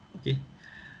one. Okay,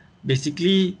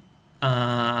 basically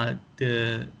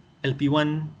the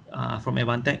LP1 from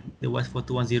Advantech, the WISE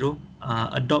 4210,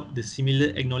 adopt the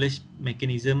similar acknowledge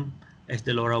mechanism as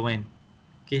the LoRaWAN.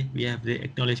 Okay, we have the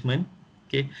acknowledgement.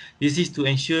 Okay, this is to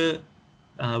ensure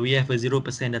we have a 0%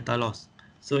 data loss.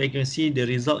 So you can see the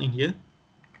result in here.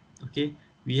 Okay,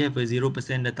 we have a 0%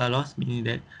 data loss, meaning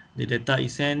that the data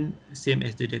is sent same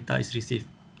as the data is received,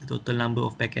 the total number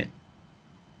of packet.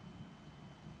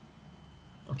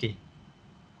 Okay,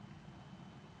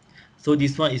 so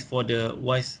this one is for the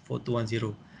WISE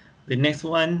 4210. The next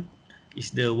one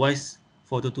is the WISE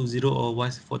 4220 or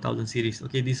WISE 4000 series.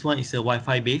 Okay, this one is a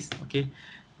Wi-Fi based. Okay,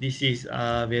 this is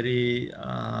very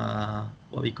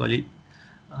what we call it,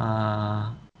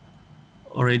 uh,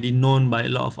 already known by a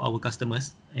lot of our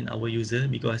customers and our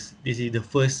user, because this is the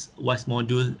first WISE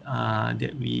module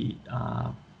that we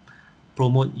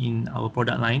promote in our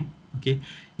product line. Okay,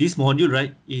 this module,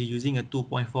 right, is using a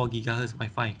 2.4 gigahertz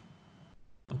Wi-Fi.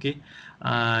 Okay,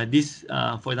 this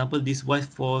for example, this WISE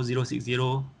 4060,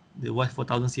 the WISE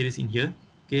 4000 series in here,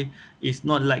 okay, is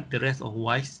not like the rest of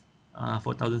WISE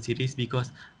 4000 series,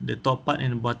 because the top part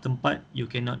and the bottom part you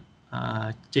cannot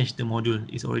change the module,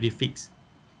 it's already fixed.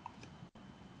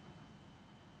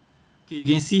 Okay, you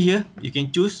can see here, you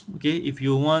can choose. Okay, if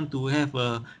you want to have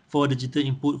a 4 digital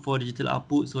input, 4 digital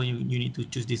output, so you need to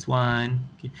choose this one.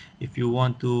 Okay, if you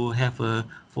want to have a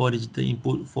 4 digital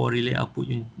input, 4 relay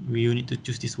output, you need to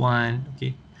choose this one.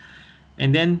 Okay,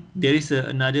 and then there is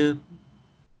another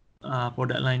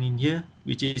product line in here,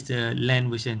 which is the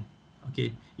LAN version.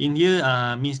 Okay, in here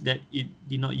means that it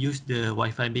did not use the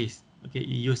Wi-Fi base. Okay, it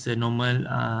used a normal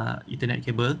Ethernet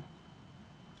cable.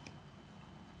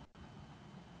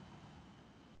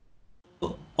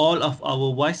 All of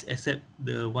our WISE, except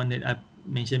the one that I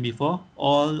mentioned before,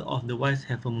 all of the WISE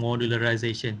have a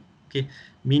modularization. Okay,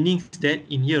 meaning that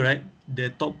in here, right,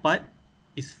 the top part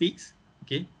is fixed.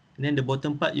 Okay, and then the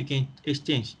bottom part you can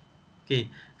exchange. Okay,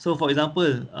 so for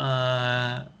example,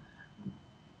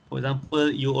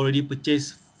 you already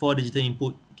purchased 4 digital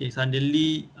input. Okay,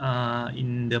 suddenly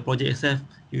in the project itself,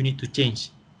 you need to change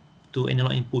to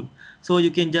analog input. So you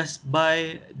can just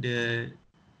buy the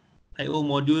IO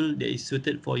module that is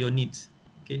suited for your needs.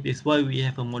 Okay, that's why we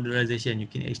have a modularization. You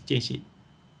can exchange it.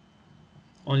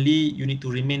 Only you need to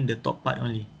remain the top part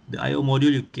only. The IO module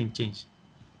you can change.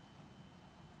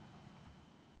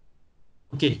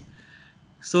 Okay,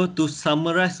 so to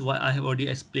summarize what I have already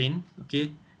explained, okay,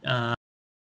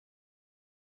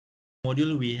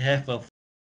 module we have a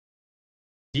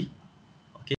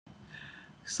okay.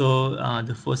 So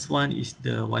the first one is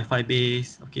the Wi-Fi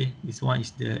base. Okay, this one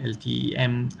is the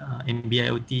LTE-M,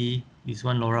 NB-IoT. This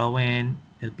one LoRaWAN,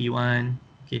 LP1.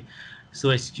 Okay, so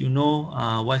as you know,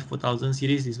 WISE 4000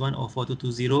 series, this one or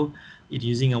 4220, it's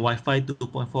using a Wi-Fi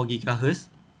 2.4 gigahertz.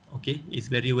 Okay,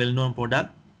 it's very well-known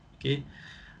product. Okay,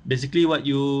 basically what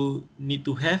you need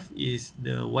to have is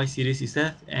the Y series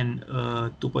itself and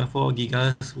 2.4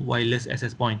 gigahertz wireless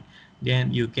access point.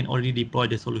 Then you can already deploy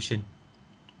the solution.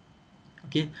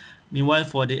 Okay, meanwhile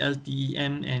for the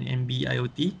LTE-M and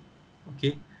NB-IoT,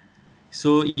 okay,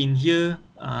 so in here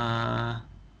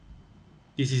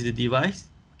this is the device.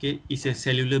 Okay, it's a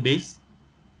cellular base.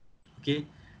 Okay,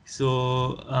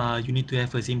 so you need to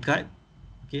have a SIM card.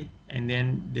 Okay, and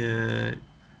then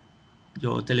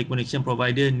your teleconnection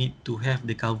provider need to have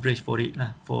the coverage for it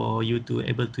lah, for you to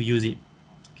able to use it.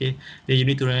 Okay, then you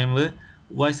need to remember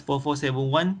WISE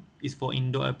 4471 is for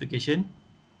indoor application.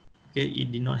 Okay,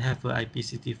 it did not have a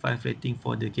IP65 rating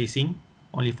for the casing,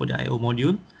 only for the IO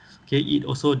module. Okay, it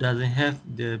also doesn't have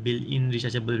the built-in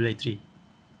rechargeable battery.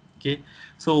 Okay,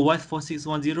 so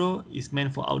WISE4610 is meant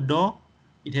for outdoor.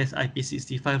 It has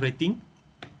IP65 rating.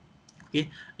 Okay,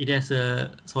 it has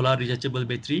a solar rechargeable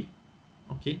battery.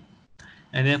 Okay,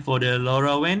 and then for the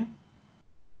LoRaWAN,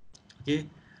 okay,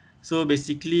 so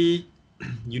basically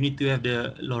you need to have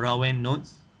the LoRaWAN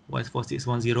nodes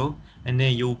WISE4610, and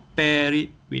then you pair it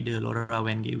with the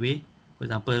LoRaWAN gateway, for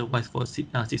example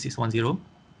WISE4610.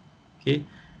 Okay,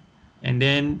 and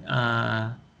then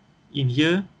in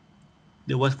here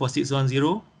the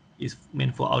WISE4610 is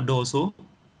meant for outdoor also.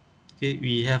 Okay,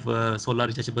 we have a solar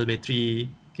rechargeable battery,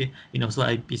 okay, and also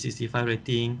IP65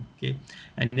 rating, okay,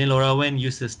 and then LoRaWAN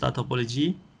uses star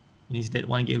topology, means that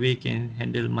one gateway can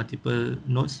handle multiple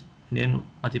nodes, and then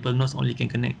multiple nodes only can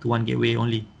connect to one gateway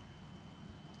only.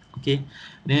 Okay,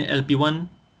 then LP1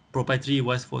 proprietary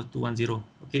WISE4210.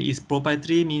 Okay, it's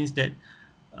proprietary means that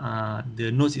the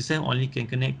nodes itself only can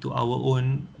connect to our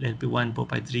own LP1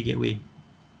 proprietary gateway.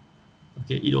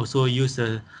 Okay, it also use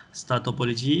a star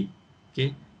topology.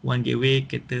 Okay, one gateway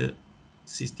cater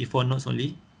 64 nodes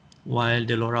only, while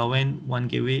the LoRaWAN one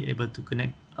gateway able to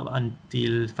connect up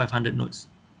until 500 nodes.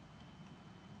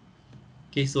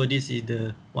 Okay, so this is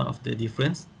the one of the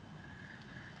difference.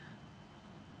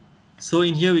 So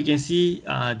in here we can see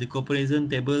the comparison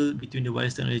table between the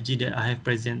wireless technology that I have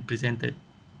presented.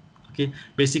 Okay,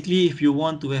 basically if you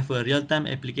want to have a real-time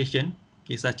application,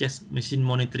 okay, such as machine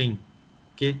monitoring,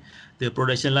 okay, the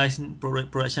production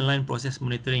line process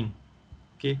monitoring,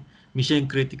 okay, mission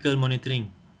critical monitoring,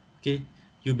 okay,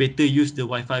 you better use the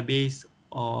Wi-Fi base,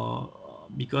 or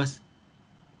because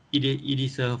it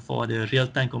is for the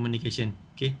real-time communication.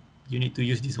 Okay, you need to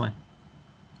use this one.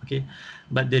 Okay,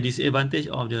 but the disadvantage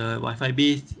of the Wi-Fi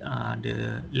base,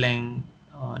 the length,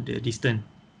 the distance.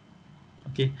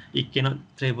 Okay, it cannot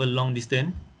travel long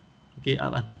distance, okay,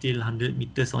 up until 100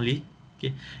 meters only.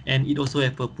 Okay, and it also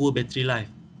have a poor battery life.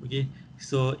 Okay,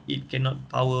 so it cannot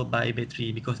power by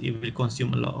battery because it will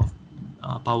consume a lot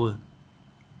of power.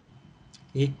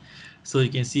 Okay, so you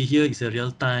can see here is a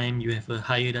real time, you have a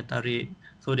higher data rate,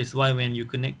 so that's why when you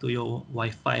connect to your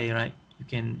Wi-Fi, right, you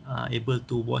can able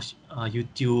to watch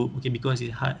YouTube, okay, because it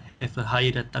have a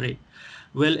higher data rate.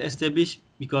 Well established,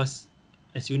 because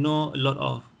as you know, a lot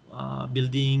of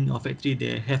building or factory,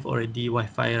 they have already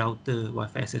Wi-Fi router,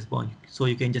 Wi-Fi access point, so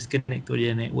you can just connect to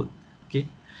their network. Okay,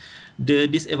 the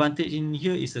disadvantage in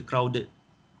here is a crowded.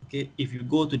 Okay, if you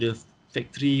go to the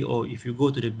factory or if you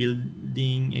go to the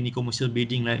building, any commercial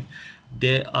building, right,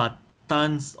 there are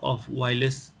tons of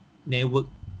wireless network,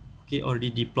 okay, already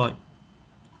deployed.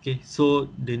 Okay, so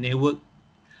the network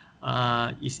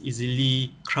is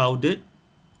easily crowded.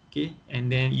 Okay, and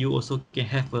then you also can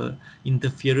have a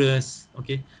interference.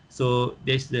 Okay, so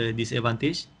that's the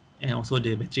disadvantage, and also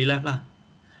the battery life lah.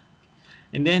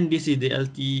 And then this is the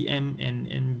LTM and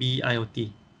NB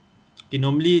IoT. Okay,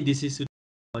 normally this is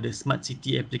for the smart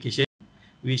city application,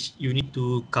 which you need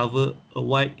to cover a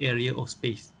wide area of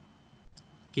space.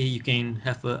 Okay, you can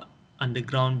have a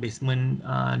underground basement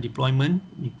deployment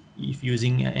if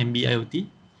using NB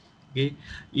IoT. Okay,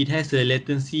 it has a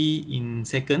latency in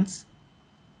seconds.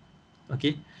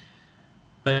 Okay,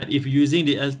 but if using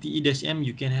the LTE-M,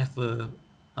 you can have a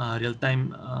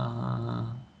real-time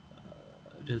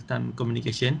real-time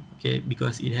communication. Okay,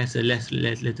 because it has a less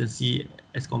latency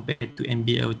as compared to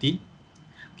NB IoT.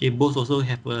 Okay, both also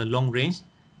have a long range.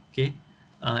 Okay,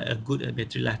 a good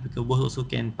battery life, because both also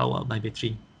can power up by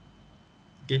battery.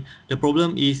 Okay, the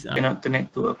problem is cannot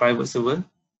connect to a private server.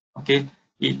 Okay,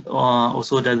 it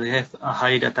also doesn't have a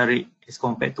high data rate as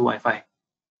compared to Wi-Fi.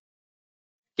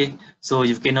 Okay, so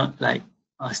you cannot like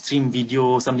stream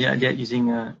video, something like that, using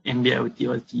NB IoT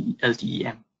or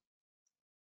LTE-M.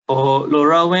 For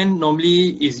LoRaWAN,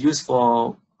 normally is used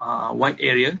for wide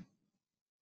area,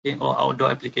 okay, or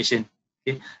outdoor application.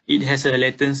 Okay, it has a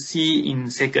latency in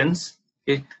seconds.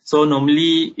 Okay, so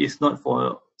normally it's not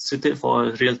suited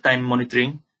for real-time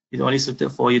monitoring. It's only suited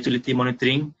for utility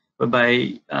monitoring,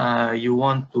 whereby you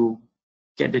want to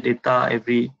get the data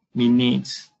every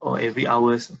minutes or every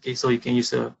hours. Okay, so you can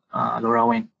use a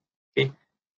LoRaWAN. Okay,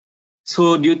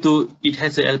 so due to it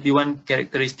has a LP1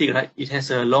 characteristic, right? It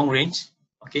has a long range.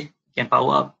 Okay, can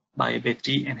power up by a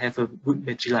battery and have a good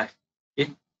battery life.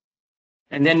 Okay,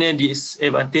 and then the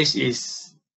disadvantage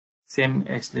is same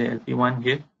as the LP1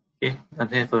 here. Okay,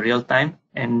 don't have a real time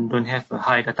and don't have a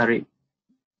high data rate.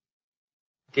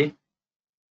 Okay,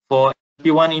 for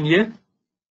LP1 in here,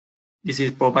 this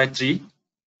is proprietary.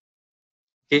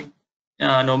 Okay,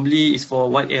 normally it's for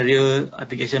wide area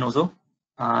application also,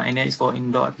 and then it's for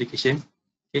indoor application.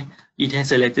 Okay, it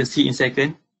has a latency in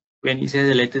second. When it has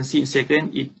a latency in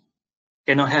second, it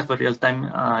cannot have a real time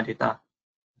data.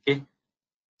 Okay,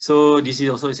 So this is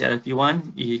also is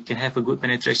LP1. It can have a good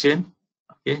penetration,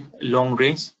 okay, long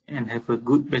range, and have a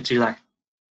good battery life.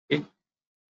 Okay.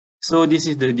 So this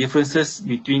is the differences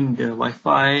between the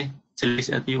Wi-Fi, Celis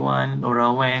LP1,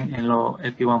 LoRaWAN, and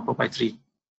LP1 proprietary.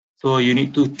 So you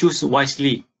need to choose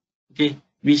wisely, okay,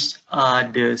 which are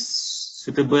the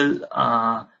suitable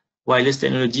wireless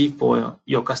technology for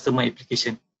your customer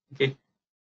application. Okay.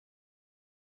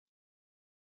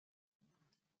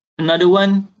 Another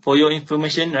one for your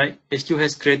information, right? HQ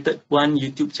has created one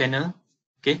YouTube channel.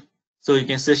 Okay. So you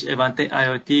can search Advantech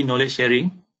IoT knowledge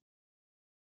sharing.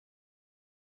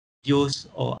 Videos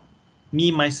or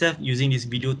me myself using this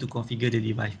video to configure the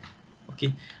device.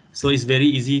 Okay. So it's very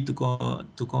easy to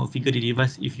configure the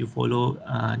device if you follow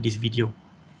this video.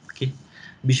 Okay.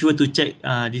 Be sure to check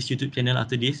this YouTube channel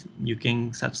after this. You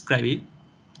can subscribe it.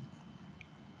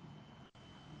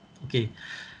 Okay.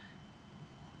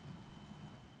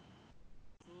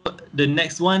 So the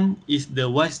next one is the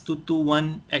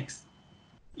WISE221X.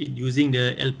 It using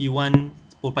the LP1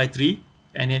 proprietary,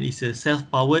 and then it's a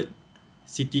self-powered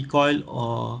CT coil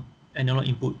or analog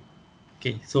input.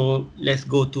 Okay, so let's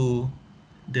go to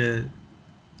the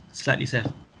slide itself.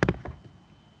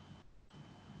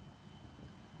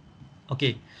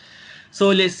 Okay,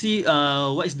 so let's see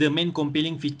what is the main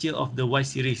compelling feature of the Y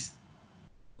series.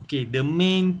 Okay, the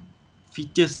main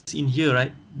features in here,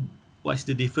 right? What's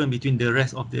the difference between the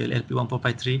rest of the LP1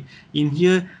 proprietary? In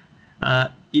here,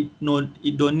 it don't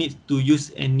need to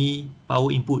use any power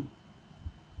input.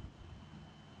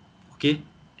 Okay,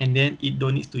 and then it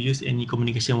don't need to use any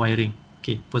communication wiring.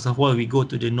 Okay, first of all, we go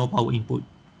to the no power input.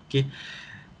 Okay,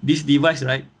 this device,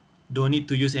 right, don't need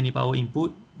to use any power input.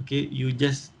 Okay, you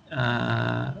just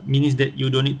means that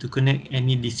you don't need to connect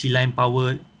any DC line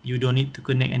power, you don't need to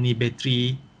connect any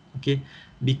battery. Okay,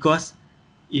 because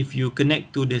if you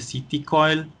connect to the CT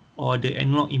coil or the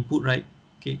analog input, right,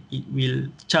 okay, it will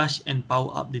charge and power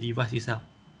up the device itself.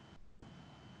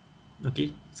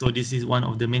 Okay, so this is one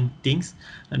of the main things.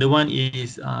 Another one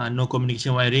is no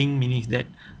communication wiring, meaning that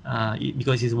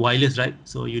because it's wireless, right,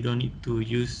 so you don't need to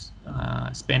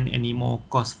spend any more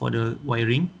cost for the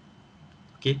wiring.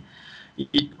 Okay,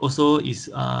 it also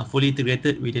is fully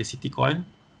integrated with the CT coil.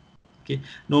 Okay,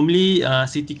 normally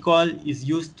CT coil is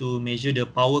used to measure the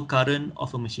power current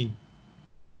of a machine.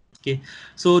 Okay,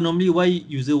 so normally why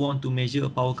user want to measure a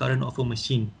power current of a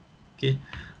machine? Okay,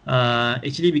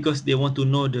 actually because they want to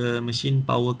know the machine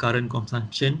power current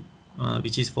consumption,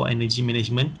 which is for energy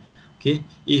management. Okay,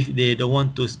 if they don't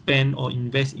want to spend or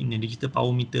invest in a digital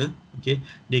power meter, okay,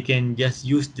 they can just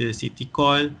use the CT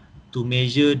coil to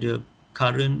measure the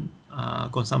current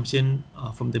consumption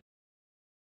from the.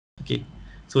 Okay,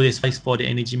 so that's why it's for the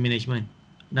energy management.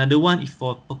 Another one is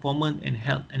for performance and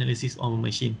health analysis of a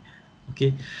machine.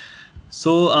 Okay,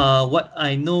 so what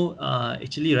I know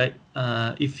actually, right,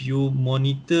 if you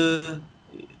measure,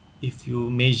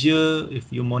 if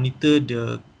you monitor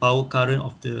the power current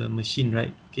of the machine,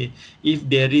 right, okay, if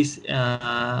there is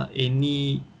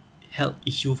any health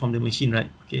issue from the machine, right,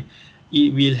 okay,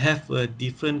 it will have a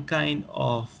different kind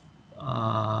of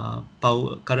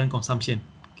power current consumption.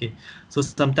 Okay, so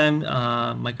sometimes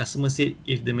my customer said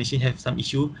if the machine have some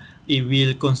issue, it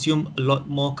will consume a lot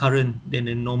more current than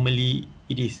the normally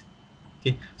it is.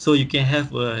 Okay, so you can have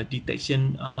a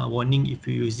detection warning if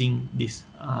you're using this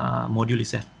module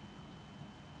itself.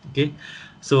 Okay,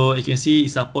 so you can see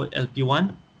it support LP1.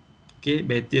 Okay,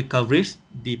 better coverage,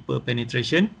 deeper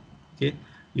penetration. Okay,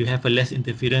 you have a less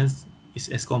interference is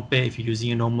as compared if you're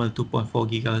using a normal 2.4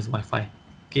 gigahertz Wi-Fi.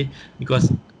 Okay, because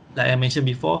like I mentioned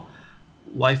before,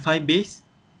 Wi-Fi base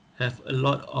have a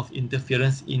lot of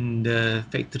interference in the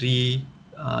factory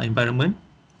environment.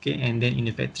 Okay, and then in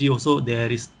the factory also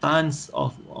there is tons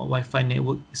of Wi-Fi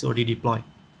network is already deployed,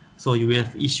 so you will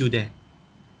have issue there.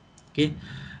 Okay,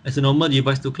 as a normal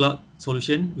device to cloud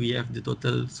solution, we have the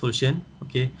total solution.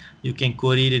 Okay, you can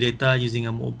query the data using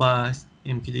a mobile,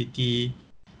 MQTT,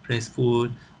 RESTful,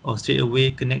 or straight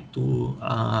away connect to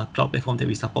cloud platform that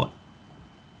we support.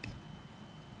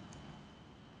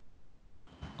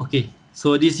 Okay,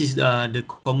 so this is the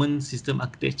common system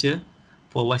architecture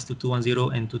for WISE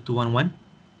 2210 and 2211.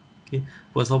 Okay,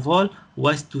 first of all,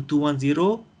 WISE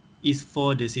 2210 is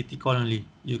for the CT coil only.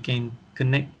 You can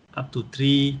connect up to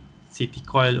 3 CT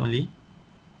coil only.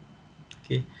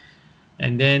 Okay,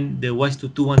 and then the WISE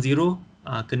 2210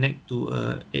 connect to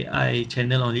a AI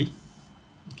channel only.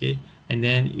 Okay, and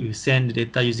then you send the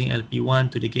data using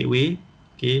LP1 to the gateway.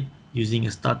 Okay, using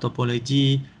a star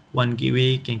topology, one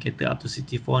gateway can cater up to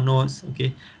 64 nodes.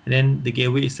 Okay, and then the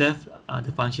gateway itself,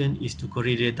 the function is to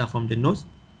query data from the nodes,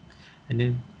 and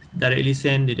then directly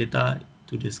send the data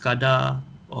to the SCADA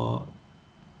or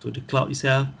to the cloud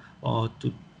itself or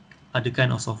to other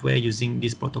kind of software using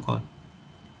this protocol.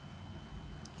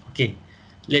 Okay,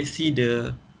 let's see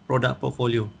the product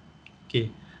portfolio.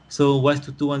 Okay, so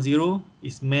WISE2210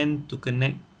 is meant to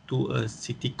connect to a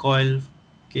CT coil,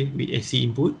 okay, with AC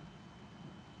input.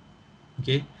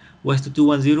 Okay,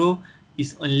 WISE2210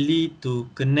 is only to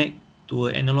connect to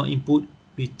an analog input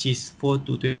which is 4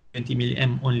 to 20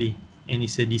 milliamp only, and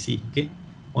it's a DC. Okay,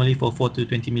 only for 4 to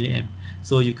 20 milliamp.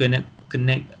 So you can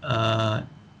connect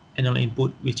analog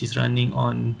input which is running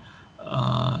on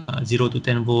 0 to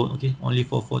 10 volt. Okay, only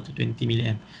for 4 to 20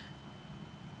 milliamp,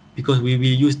 because we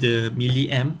will use the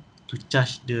milliamp to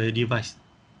charge the device.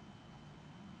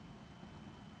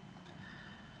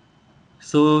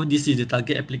 So this is the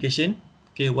target application.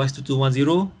 Okay,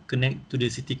 WISE2210 connect to the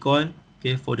CT coil,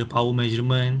 okay, for the power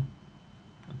measurement,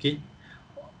 okay,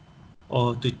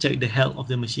 or to check the health of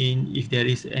the machine if there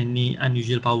is any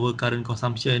unusual power current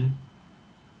consumption.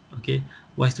 Okay,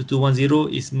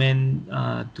 WISE2210 is meant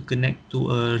to connect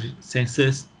to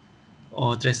sensors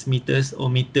or transmitters or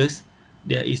meters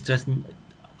that is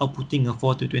outputting a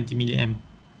 4 to 20 milliamp.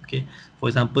 Okay, for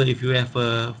example, if you have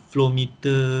a flow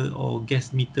meter or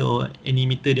gas meter or any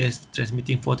meter that's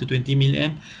transmitting 4 to 20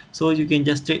 milliamp, so you can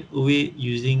just straight away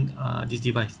using this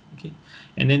device. Okay,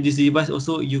 and then this device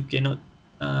also you cannot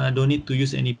don't need to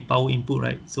use any power input,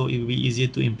 right? So it will be easier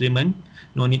to implement.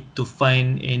 No need to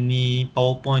find any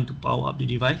power point to power up the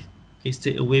device. Okay,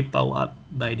 straight away power up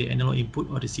by the analog input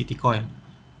or the CT coil.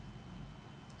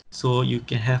 So you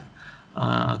can have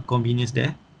convenience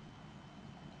there.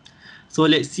 So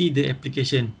let's see the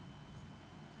application.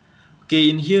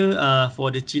 Okay, in here for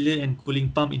the chiller and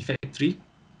cooling pump in factory,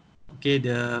 okay,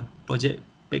 the project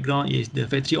background is the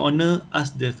factory owner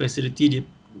asked the facility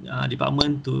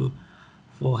department to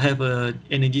have a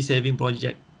energy saving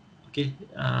project. Okay,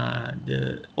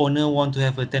 the owner want to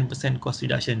have a 10% cost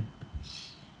reduction.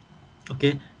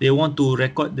 Okay, they want to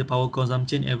record the power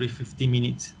consumption every 50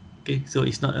 minutes. Okay, so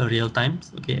it's not a real time.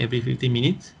 Okay, every 50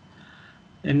 minutes.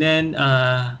 And then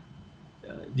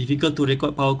difficult to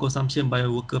record power consumption by a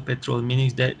worker petrol,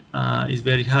 meaning that it's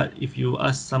very hard if you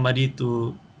ask somebody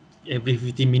to every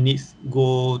 50 minutes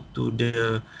go to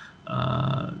the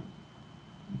uh,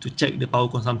 to check the power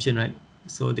consumption, right?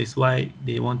 So that's why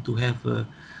they want to have a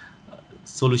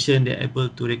solution that able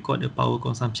to record the power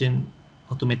consumption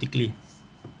automatically.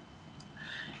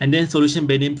 And then solution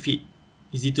benefit,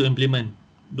 easy to implement,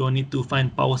 don't need to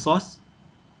find power source,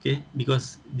 okay,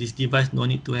 because this device no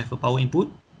need to have a power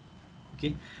input.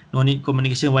 Okay, no need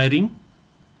communication wiring.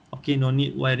 Okay, no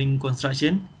need wiring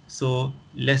construction, so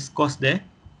less cost there.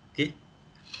 Okay,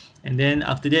 and then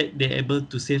after that they're able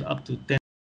to save up to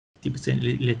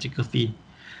 10-50% electrical fee.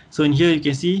 So in here you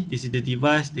can see this is the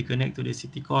device, they connect to the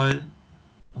CT coil,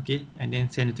 okay, and then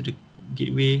send it to the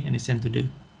gateway and then send to the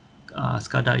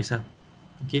SCADA itself.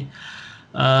 Okay,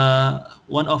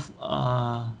 one of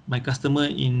my customer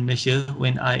in Malaysia,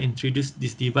 when I introduced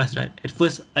this device, right, at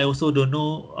first I also don't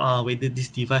know whether this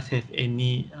device have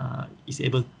any is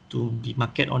able to be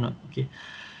market or not. Okay,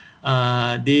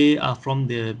 they are from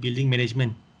the building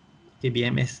management, okay,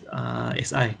 BMS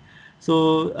SI.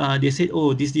 So they said,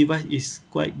 oh, this device is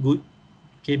quite good.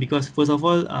 Okay, because first of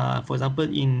all, for example,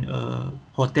 in a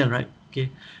hotel, right? Okay,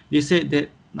 they said that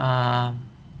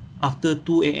after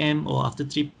 2 a.m. or after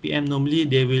 3 p.m. normally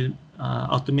they will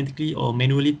automatically or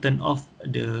manually turn off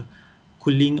the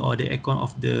cooling or the aircon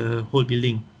of the whole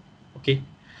building. Okay,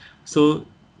 so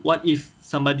what if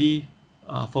somebody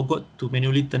forgot to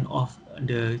manually turn off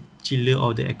the chiller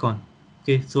or the aircon?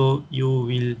 Okay, so you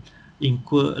will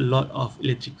incur a lot of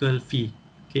electrical fee.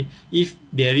 Okay, if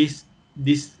there is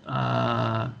this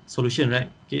solution, right?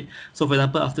 Okay, so for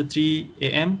example, after 3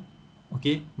 a.m.,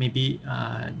 okay, maybe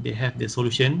they have the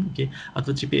solution. Okay,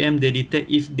 after 3 p.m. they detect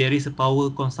if there is a power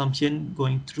consumption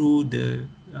going through the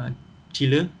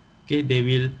chiller. Okay, they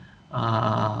will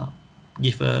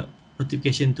give a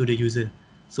notification to the user,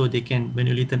 so they can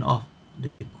manually turn off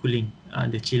the cooling,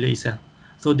 the chiller itself,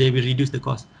 so they will reduce the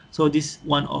cost. So this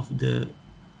one of the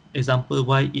example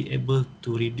why it able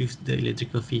to reduce the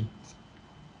electrical fee.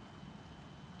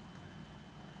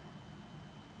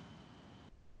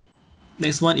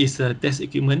 Next one is test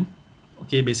equipment.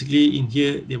 Okay, basically in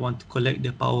here they want to collect the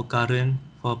power current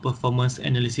for performance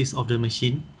analysis of the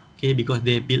machine. Okay, because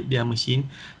they built their machine,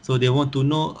 so they want to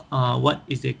know what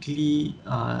exactly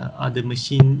the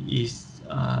machine is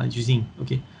using.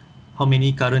 Okay, how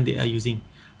many current they are using.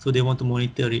 So they want to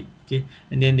monitor it. Okay,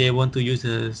 and then they want to use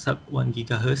a sub 1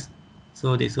 gigahertz.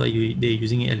 So that's why they're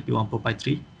using LP1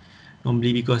 proprietary.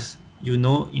 Normally because you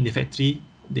know in the factory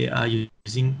they are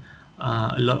using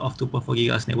a lot of 2.4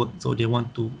 gigahertz network, so they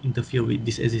want to interfere with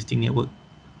this existing network.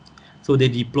 So they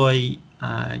deploy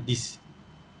this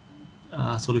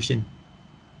solution.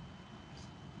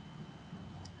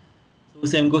 So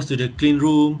same goes to the clean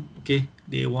room. Okay,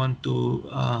 they want to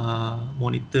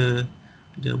monitor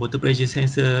the water pressure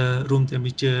sensor, room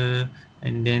temperature,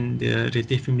 and then the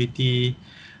relative humidity.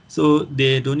 So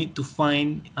they don't need to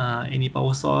find any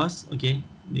power source. Okay,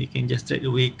 they can just straight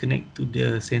away connect to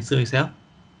the sensor itself.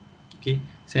 Okay,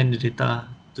 send the data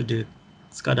to the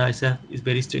SCADA itself. It's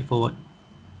very straightforward.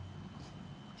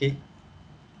 Okay,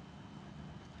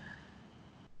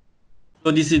 so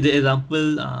this is the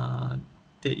example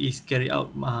that is carried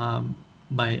out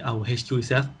by our H2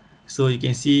 itself. So you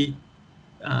can see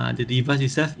the device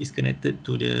itself is connected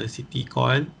to the CT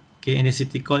coil. Okay, and the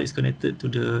CT coil is connected to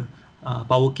the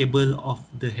power cable of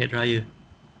the head dryer.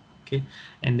 Okay,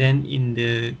 and then in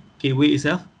the gateway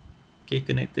itself, okay,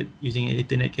 connected using an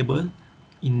Ethernet cable.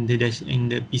 In the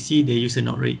PC, they use a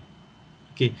NOT rate.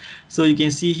 Okay, so you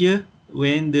can see here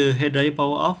when the head dryer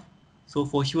power off, so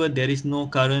for sure there is no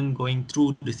current going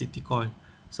through the CT coil.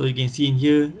 So you can see in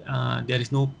here there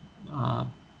is no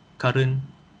current,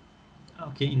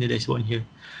 okay, in the dashboard here.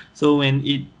 So when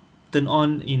it turn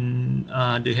on in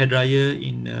the head dryer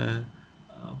in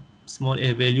small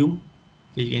air volume,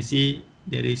 okay, you can see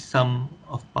there is some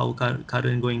of power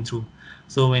current going through.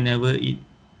 So whenever it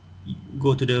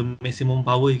go to the maximum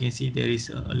power, you can see there is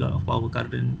a lot of power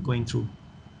current going through.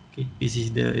 Okay, this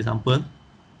is the example.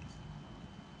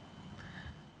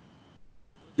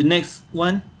 The next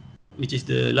one, which is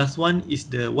the last one, is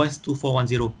the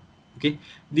WISE2410. Okay,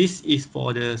 this is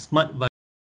for the smart.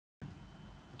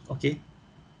 Okay,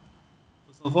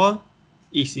 first of all,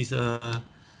 this is a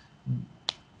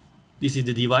this is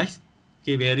the device.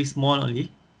 Okay, very small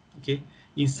only. Okay,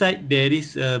 inside there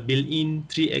is a built-in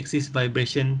 3-axis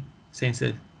vibration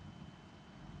sensor.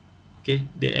 Okay,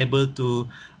 they're able to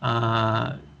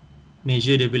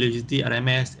measure the velocity,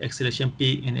 RMS, acceleration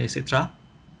peak, and etc.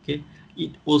 Okay,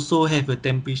 it also have a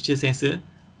temperature sensor.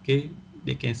 Okay,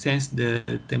 they can sense the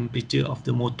temperature of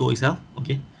the motor itself.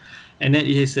 Okay, and then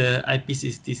it has a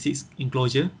IP66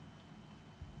 enclosure.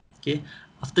 Okay,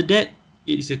 after that,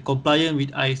 it is a compliant with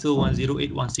ISO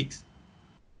 10816.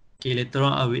 Okay, later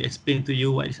on I will explain to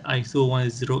you what is ISO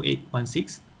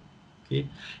 10816. Okay,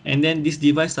 and then this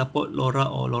device support LoRa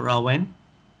or LoRaWAN.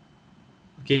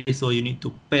 Okay, so you need to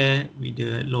pair with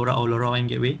the LoRa or LoRaWAN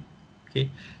gateway. Okay,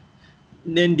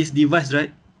 then this device,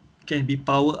 right, can be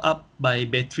powered up by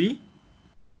battery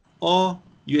or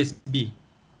USB.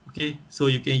 Okay, so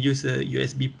you can use a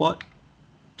USB port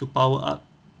to power up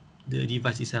the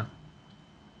device itself.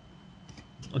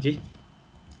 Okay,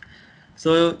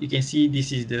 so you can see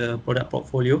this is the product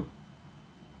portfolio.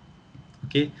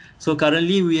 Okay, so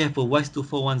currently we have a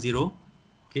WISE2410.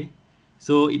 Okay,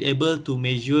 so it able to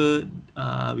measure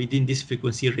within this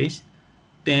frequency range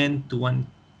 10 to 1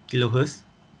 kilohertz.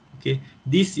 Okay,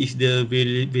 this is the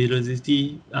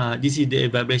velocity, this is the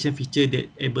vibration feature that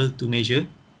able to measure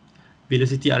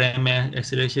velocity, RMS,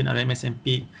 acceleration, RMS and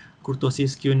peak,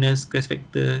 kurtosis, skewness, crest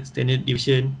factor, standard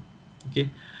deviation. Okay,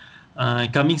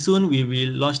 coming soon we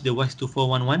will launch the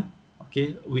WISE2411.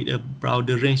 Okay, with a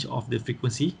broader range of the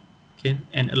frequency. Okay,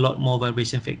 and a lot more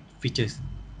vibration features.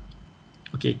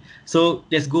 Okay, so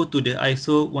let's go to the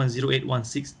ISO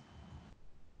 10816.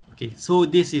 Okay, so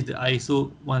this is the ISO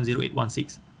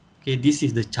 10816. Okay, this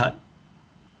is the chart.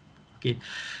 Okay,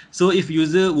 so if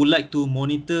user would like to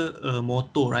monitor a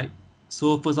motor, right?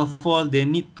 So first of all, they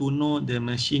need to know the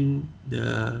machine,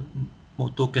 the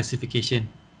motor classification.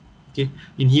 Okay,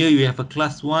 in here you have a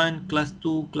class 1, class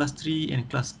 2, class 3, and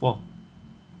class 4.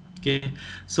 Okay,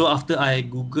 so after I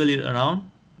Google it around,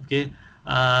 okay,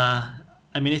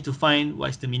 I managed to find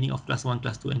what is the meaning of class 1,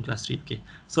 class 2, and class 3. Okay,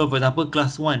 so for example,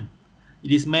 class 1,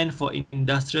 it is meant for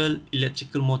industrial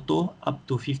electrical motor up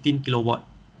to 15 kilowatt.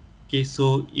 Okay,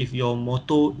 so if your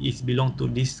motor is belong to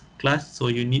this class, so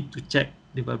you need to check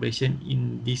the vibration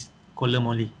in this column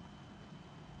only.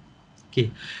 Okay,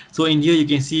 so in here you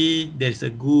can see there is a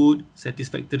good,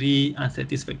 satisfactory,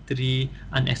 unsatisfactory,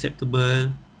 unacceptable.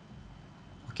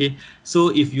 Okay,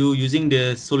 so if you using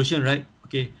the solution, right?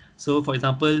 Okay, so for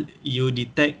example, you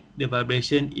detect the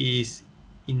vibration is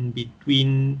in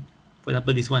between, for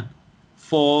example, this one,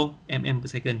 4 mm per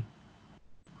second.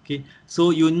 Okay,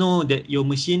 so you know that your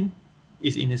machine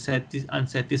is in a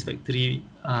unsatisfactory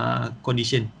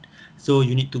condition. So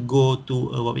you need to go to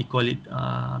what we call it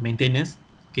maintenance,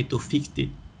 okay, to fix it.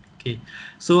 Okay,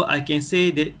 so I can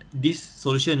say that this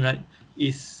solution, right,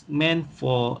 is meant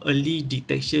for early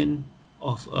detection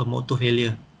of a motor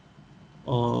failure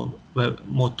or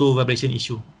motor vibration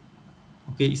issue.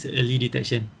 Okay, it's early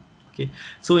detection. Okay,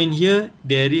 so in here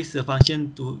there is a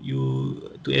function to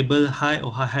enable high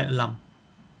or high alarm.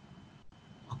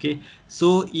 Okay,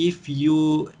 so if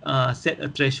you set a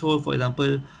threshold, for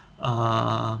example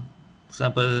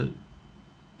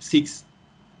 6.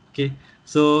 Okay,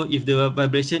 so if the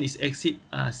vibration is exceed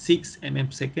 6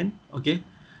 mm per second, okay,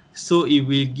 so it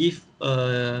will give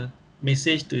a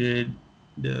message to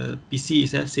the PC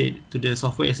itself, say to the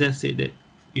software itself, say that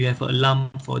you have an alarm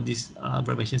for this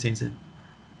vibration sensor.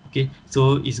 Okay,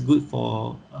 so it's good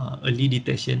for early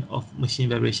detection of machine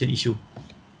vibration issue.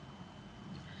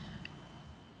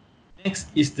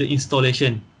 Next is the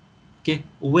installation. Okay,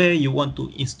 where you want to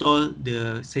install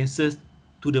the sensors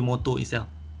to the motor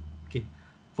itself. Okay,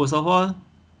 first of all,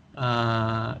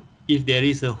 if there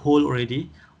is a hole already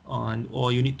on,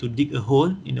 or you need to dig a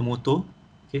hole in the motor,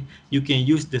 okay, you can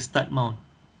use the stud mount.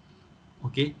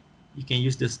 Okay, you can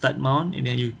use the stud mount and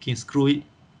then you can screw it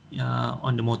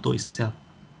on the motor itself.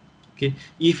 Okay,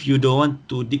 if you don't want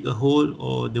to dig a hole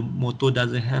or the motor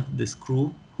doesn't have the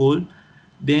screw hole,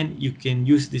 then you can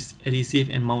use this adhesive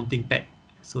and mounting pad,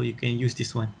 so you can use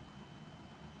this one.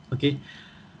 Okay,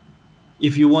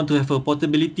 if you want to have a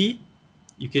portability,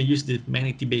 you can use the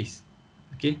magnetic base.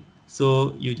 Okay,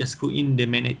 so you just screw in the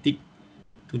magnetic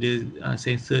to the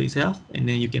sensor itself and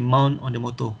then you can mount on the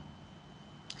motor.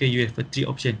 Okay, you have a 3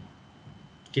 option.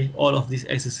 Okay, all of this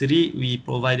accessory we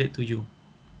provided to you.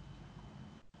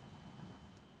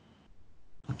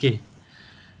 Okay,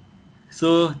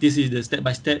 so this is the step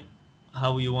by step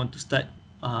how you want to start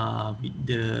with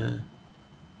the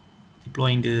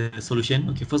deploying the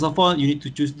solution. Okay, first of all, you need to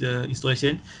choose the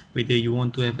installation, whether you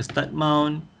want to have a stud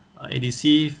mount,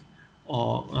 adhesive,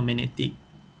 or a magnetic.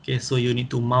 Okay, so you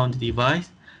need to mount the device.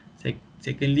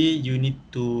 Secondly, you need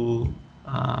to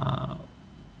uh,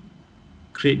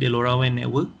 create the LoRaWAN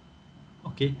network.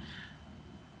 Okay,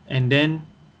 and then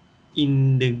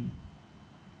in the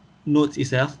nodes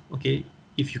itself, okay,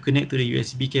 if you connect to the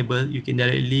USB cable, you can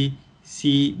directly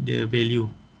see the value.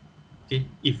 Okay,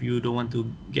 if you don't want to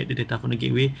get the data from the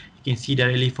gateway, you can see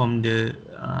directly from the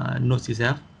nodes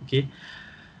itself. Okay,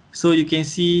 so you can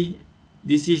see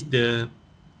this is the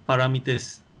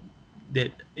parameters that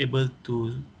able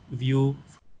to view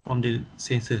from the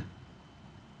sensor.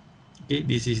 Okay,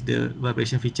 this is the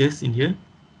vibration features in here.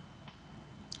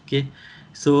 Okay,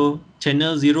 so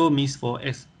channel 0 means for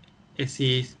X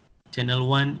axis, channel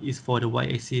 1 is for the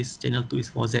Y axis, channel 2 is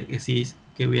for Z axis.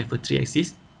 Okay, we have a 3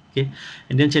 axis. Okay,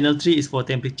 and then channel 3 is for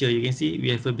temperature. You can see we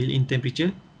have a built-in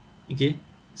temperature. Okay,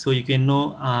 so you can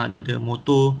know the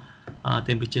motor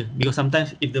temperature, because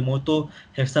sometimes if the motor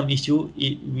have some issue,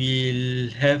 it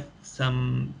will have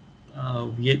some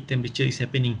weird temperature is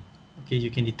happening. Okay,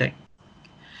 you can detect.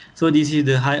 So this is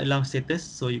the high alarm status,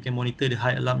 so you can monitor the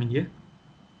high alarm in here.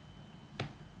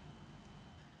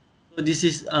 So this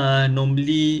is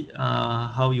normally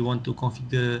how you want to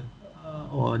configure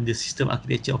or the system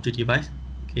architecture of the device.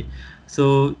 Okay,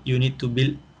 so you need to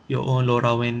build your own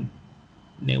LoRaWAN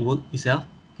network itself.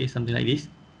 Okay, something like this.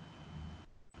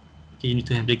 Okay, you need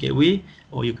to have the gateway,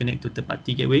 or you connect to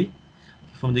third-party gateway.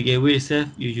 From the gateway itself,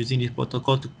 you're using this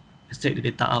protocol to extract the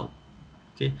data out.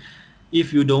 Okay,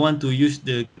 if you don't want to use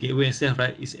the gateway itself,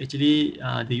 right, it's actually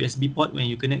the USB port. When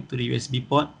you connect to the USB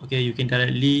port, okay, you can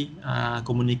directly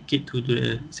communicate to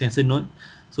the sensor node,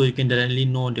 so you can directly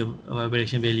know the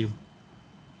vibration value.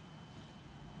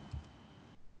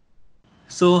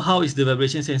 So how is the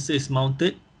vibration sensor is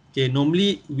mounted? Okay,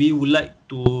 normally we would like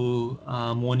to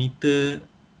monitor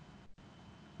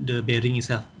the bearing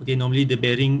itself. Okay, normally the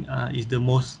bearing is the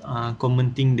most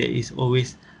common thing that is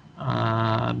always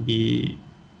be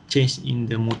changed in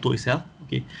the motor itself.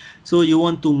 Okay, so you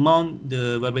want to mount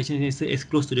the vibration sensor as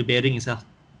close to the bearing itself.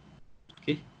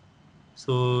 Okay,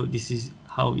 so this is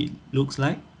how it looks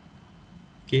like.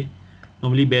 Okay,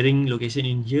 normally bearing location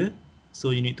in here,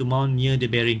 so you need to mount near the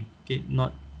bearing. Okay,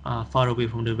 not far away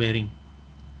from the bearing.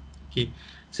 Okay,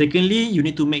 secondly, you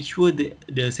need to make sure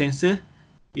the sensor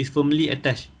is firmly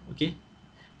attached. Okay,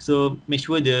 so make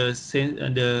sure the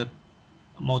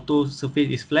motor surface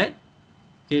is flat.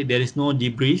 Okay, there is no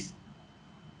debris.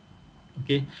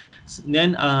 Okay,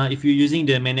 then if you're using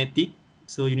the magnetic,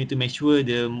 so you need to make sure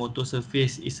the motor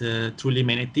surface is truly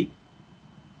magnetic.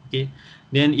 Okay,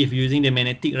 then if you're using the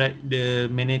magnetic, right, the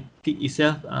magnetic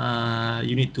itself,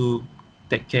 you need to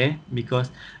take care, because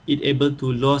it able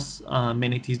to lose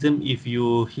magnetism if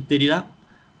you heated it up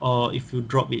or if you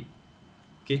drop it.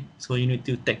 Okay, so you need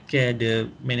to take care the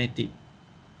magnetic.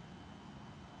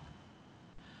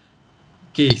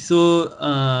 Okay, so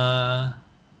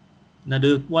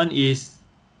another one is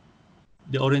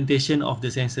the orientation of the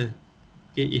sensor.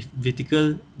 Okay, if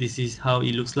vertical, this is how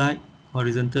it looks like.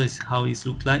 horizontal is how it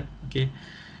looks like. Okay,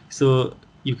 so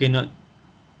you cannot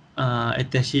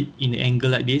attach it in an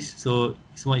angle like this, so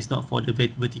this one is not for the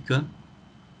vertical.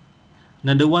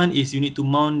 Another one is you need to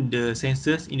mount the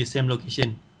sensors in the same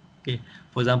location. Okay,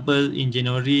 for example, in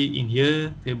January in here,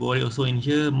 February also in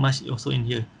here, March also in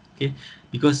here. Okay,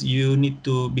 because you need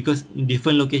to, because in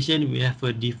different location we have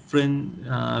a different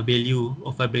value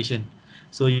of vibration,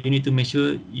 so you need to make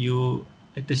sure you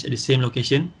attach at the same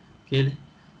location. Okay,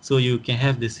 so you can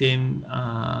have the same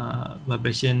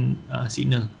vibration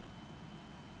signal.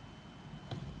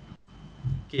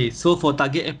 Okay, so for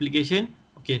target application,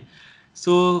 okay,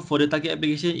 so for the target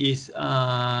application is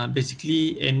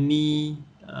basically any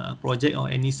project or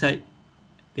any site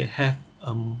that have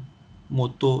a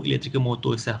motor, electrical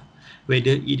motor itself,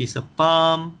 whether it is a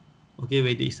pump, okay,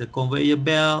 whether it's a conveyor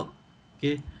belt,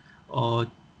 okay, or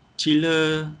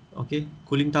chiller, okay,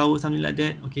 cooling tower, something like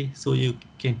that. Okay, so you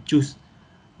can choose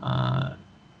uh,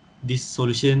 this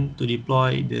solution to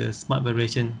deploy the smart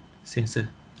vibration sensor.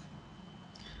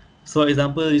 So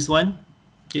example this one,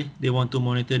 okay, they want to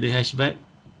monitor the hatchback,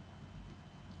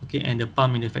 okay, and the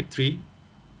pump in the factory.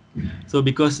 So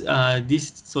because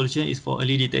this solution is for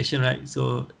early detection, right?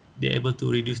 So they're able to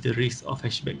reduce the risk of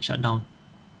hatchback shutdown.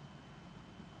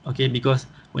 Okay, because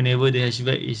whenever the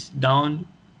hatchback is down,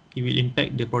 it will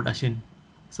impact the production.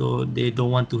 So they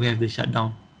don't want to have the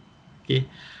shutdown. Okay,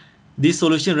 this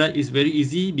solution, right, is very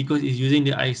easy because it's using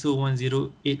the ISO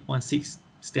 10816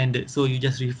 standard. So you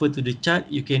just refer to the chart,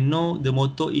 you can know the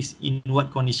motor is in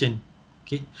what condition.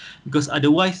 Okay, because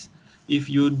otherwise, if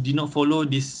you did not follow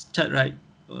this chart, right,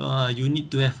 you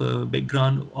need to have a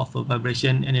background of a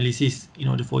vibration analysis in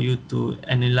order for you to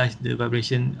analyze the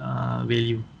vibration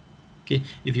value. Okay,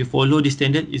 if you follow this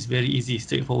standard, it's very easy,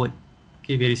 straightforward.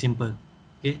 Okay, very simple.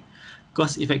 Okay,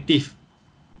 cost effective,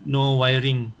 no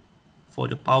wiring for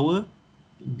the power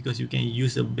because you can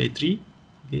use a battery.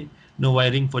 Okay, no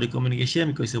wiring for the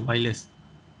communication because it's a wireless.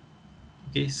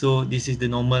 Okay, so this is the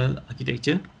normal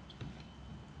architecture.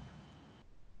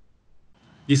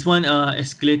 This one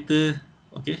escalator.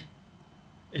 Okay,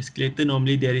 escalator,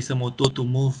 normally there is a motor to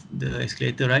move the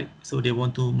escalator, right? So they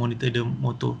want to monitor the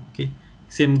motor. Okay,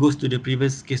 same goes to the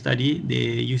previous case study,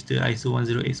 they use the ISO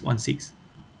 10816.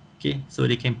 Okay, so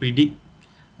they can predict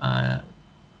uh,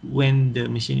 when the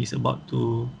machine is about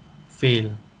to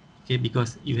fail. Okay,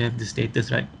 because you have the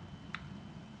status, right?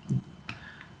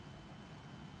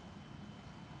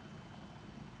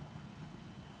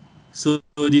 So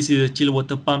this is a chill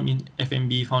water pump in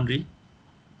FMB foundry.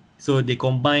 So they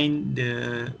combine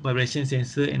the vibration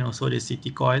sensor and also the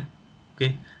CT coil.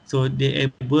 Okay, so they're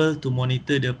able to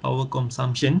monitor the power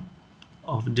consumption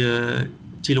of the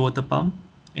chill water pump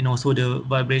and also the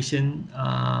vibration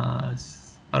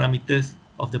parameters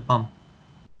of the pump.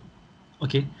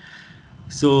 Okay,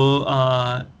 so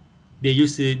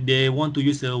they want to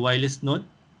use a wireless node,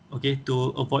 okay,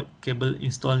 to avoid cable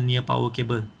installed near power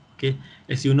cable. Okay,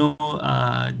 as you know,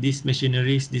 these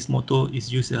machineries, this motor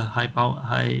is use a high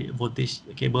voltage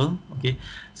cable. Okay,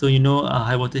 so you know,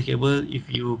 high voltage cable, if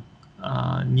you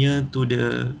near to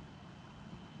the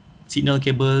signal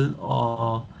cable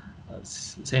or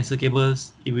sensor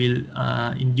cables, it will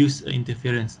induce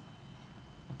interference.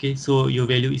 Okay, so your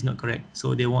value is not correct,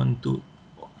 so they want to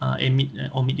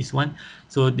omit this one,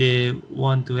 so they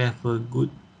want to have a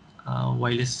good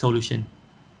wireless solution.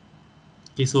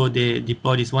 Okay, so they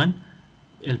deploy this one,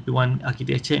 LP1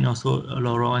 architecture and also a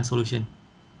LoRaWAN solution.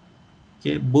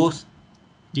 Okay, both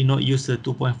did not use a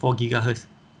 2.4 gigahertz.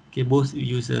 Okay, both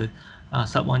use a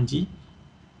sub 1G,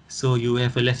 so you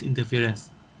have a less interference.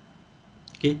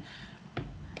 Okay,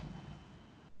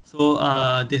 so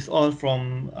that's all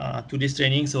from today's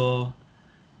training. So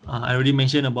I already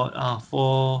mentioned about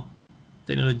four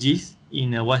technologies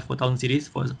in a WISE 4000 series.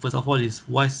 First of all is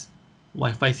WISE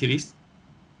Wi-Fi series.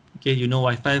 Okay, you know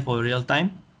Wi-Fi for real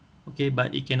time. Okay,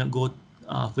 but it cannot go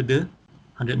further,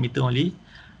 100 meter only.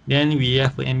 Then we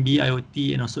have MB,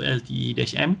 IOT, and also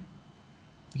LTE-M.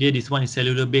 Okay, this one is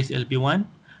cellular based LP1.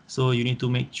 So you need to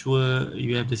make sure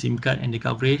you have the SIM card and the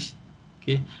coverage.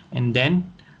 Okay, and then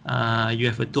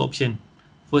you have two options.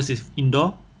 First is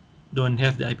indoor, don't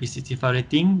have the IP65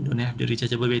 rating, don't have the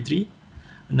rechargeable battery.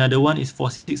 Another one is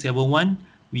 4671.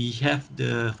 We have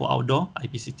the for outdoor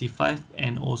IP65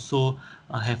 and also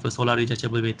have a solar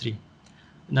rechargeable battery.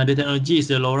 Another technology is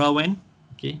the LoRaWAN.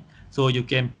 Okay, so you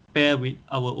can pair with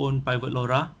our own private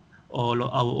LoRa or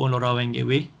our own LoRaWAN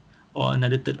gateway or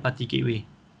another third-party gateway.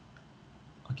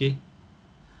 Okay,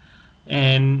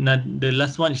 and the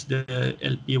last one is the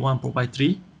LP1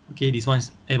 proprietary. Okay, this one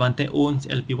is Advantech owns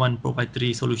LP1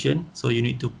 proprietary solution. So you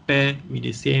need to pair with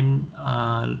the same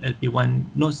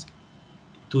LP1 nodes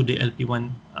to the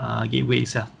LP1 gateway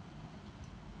itself.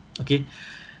 Okay,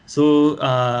 so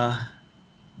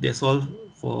that's all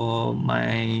for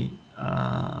my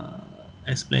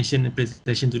explanation and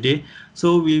presentation today.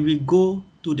 So we will go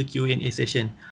to the Q&A session.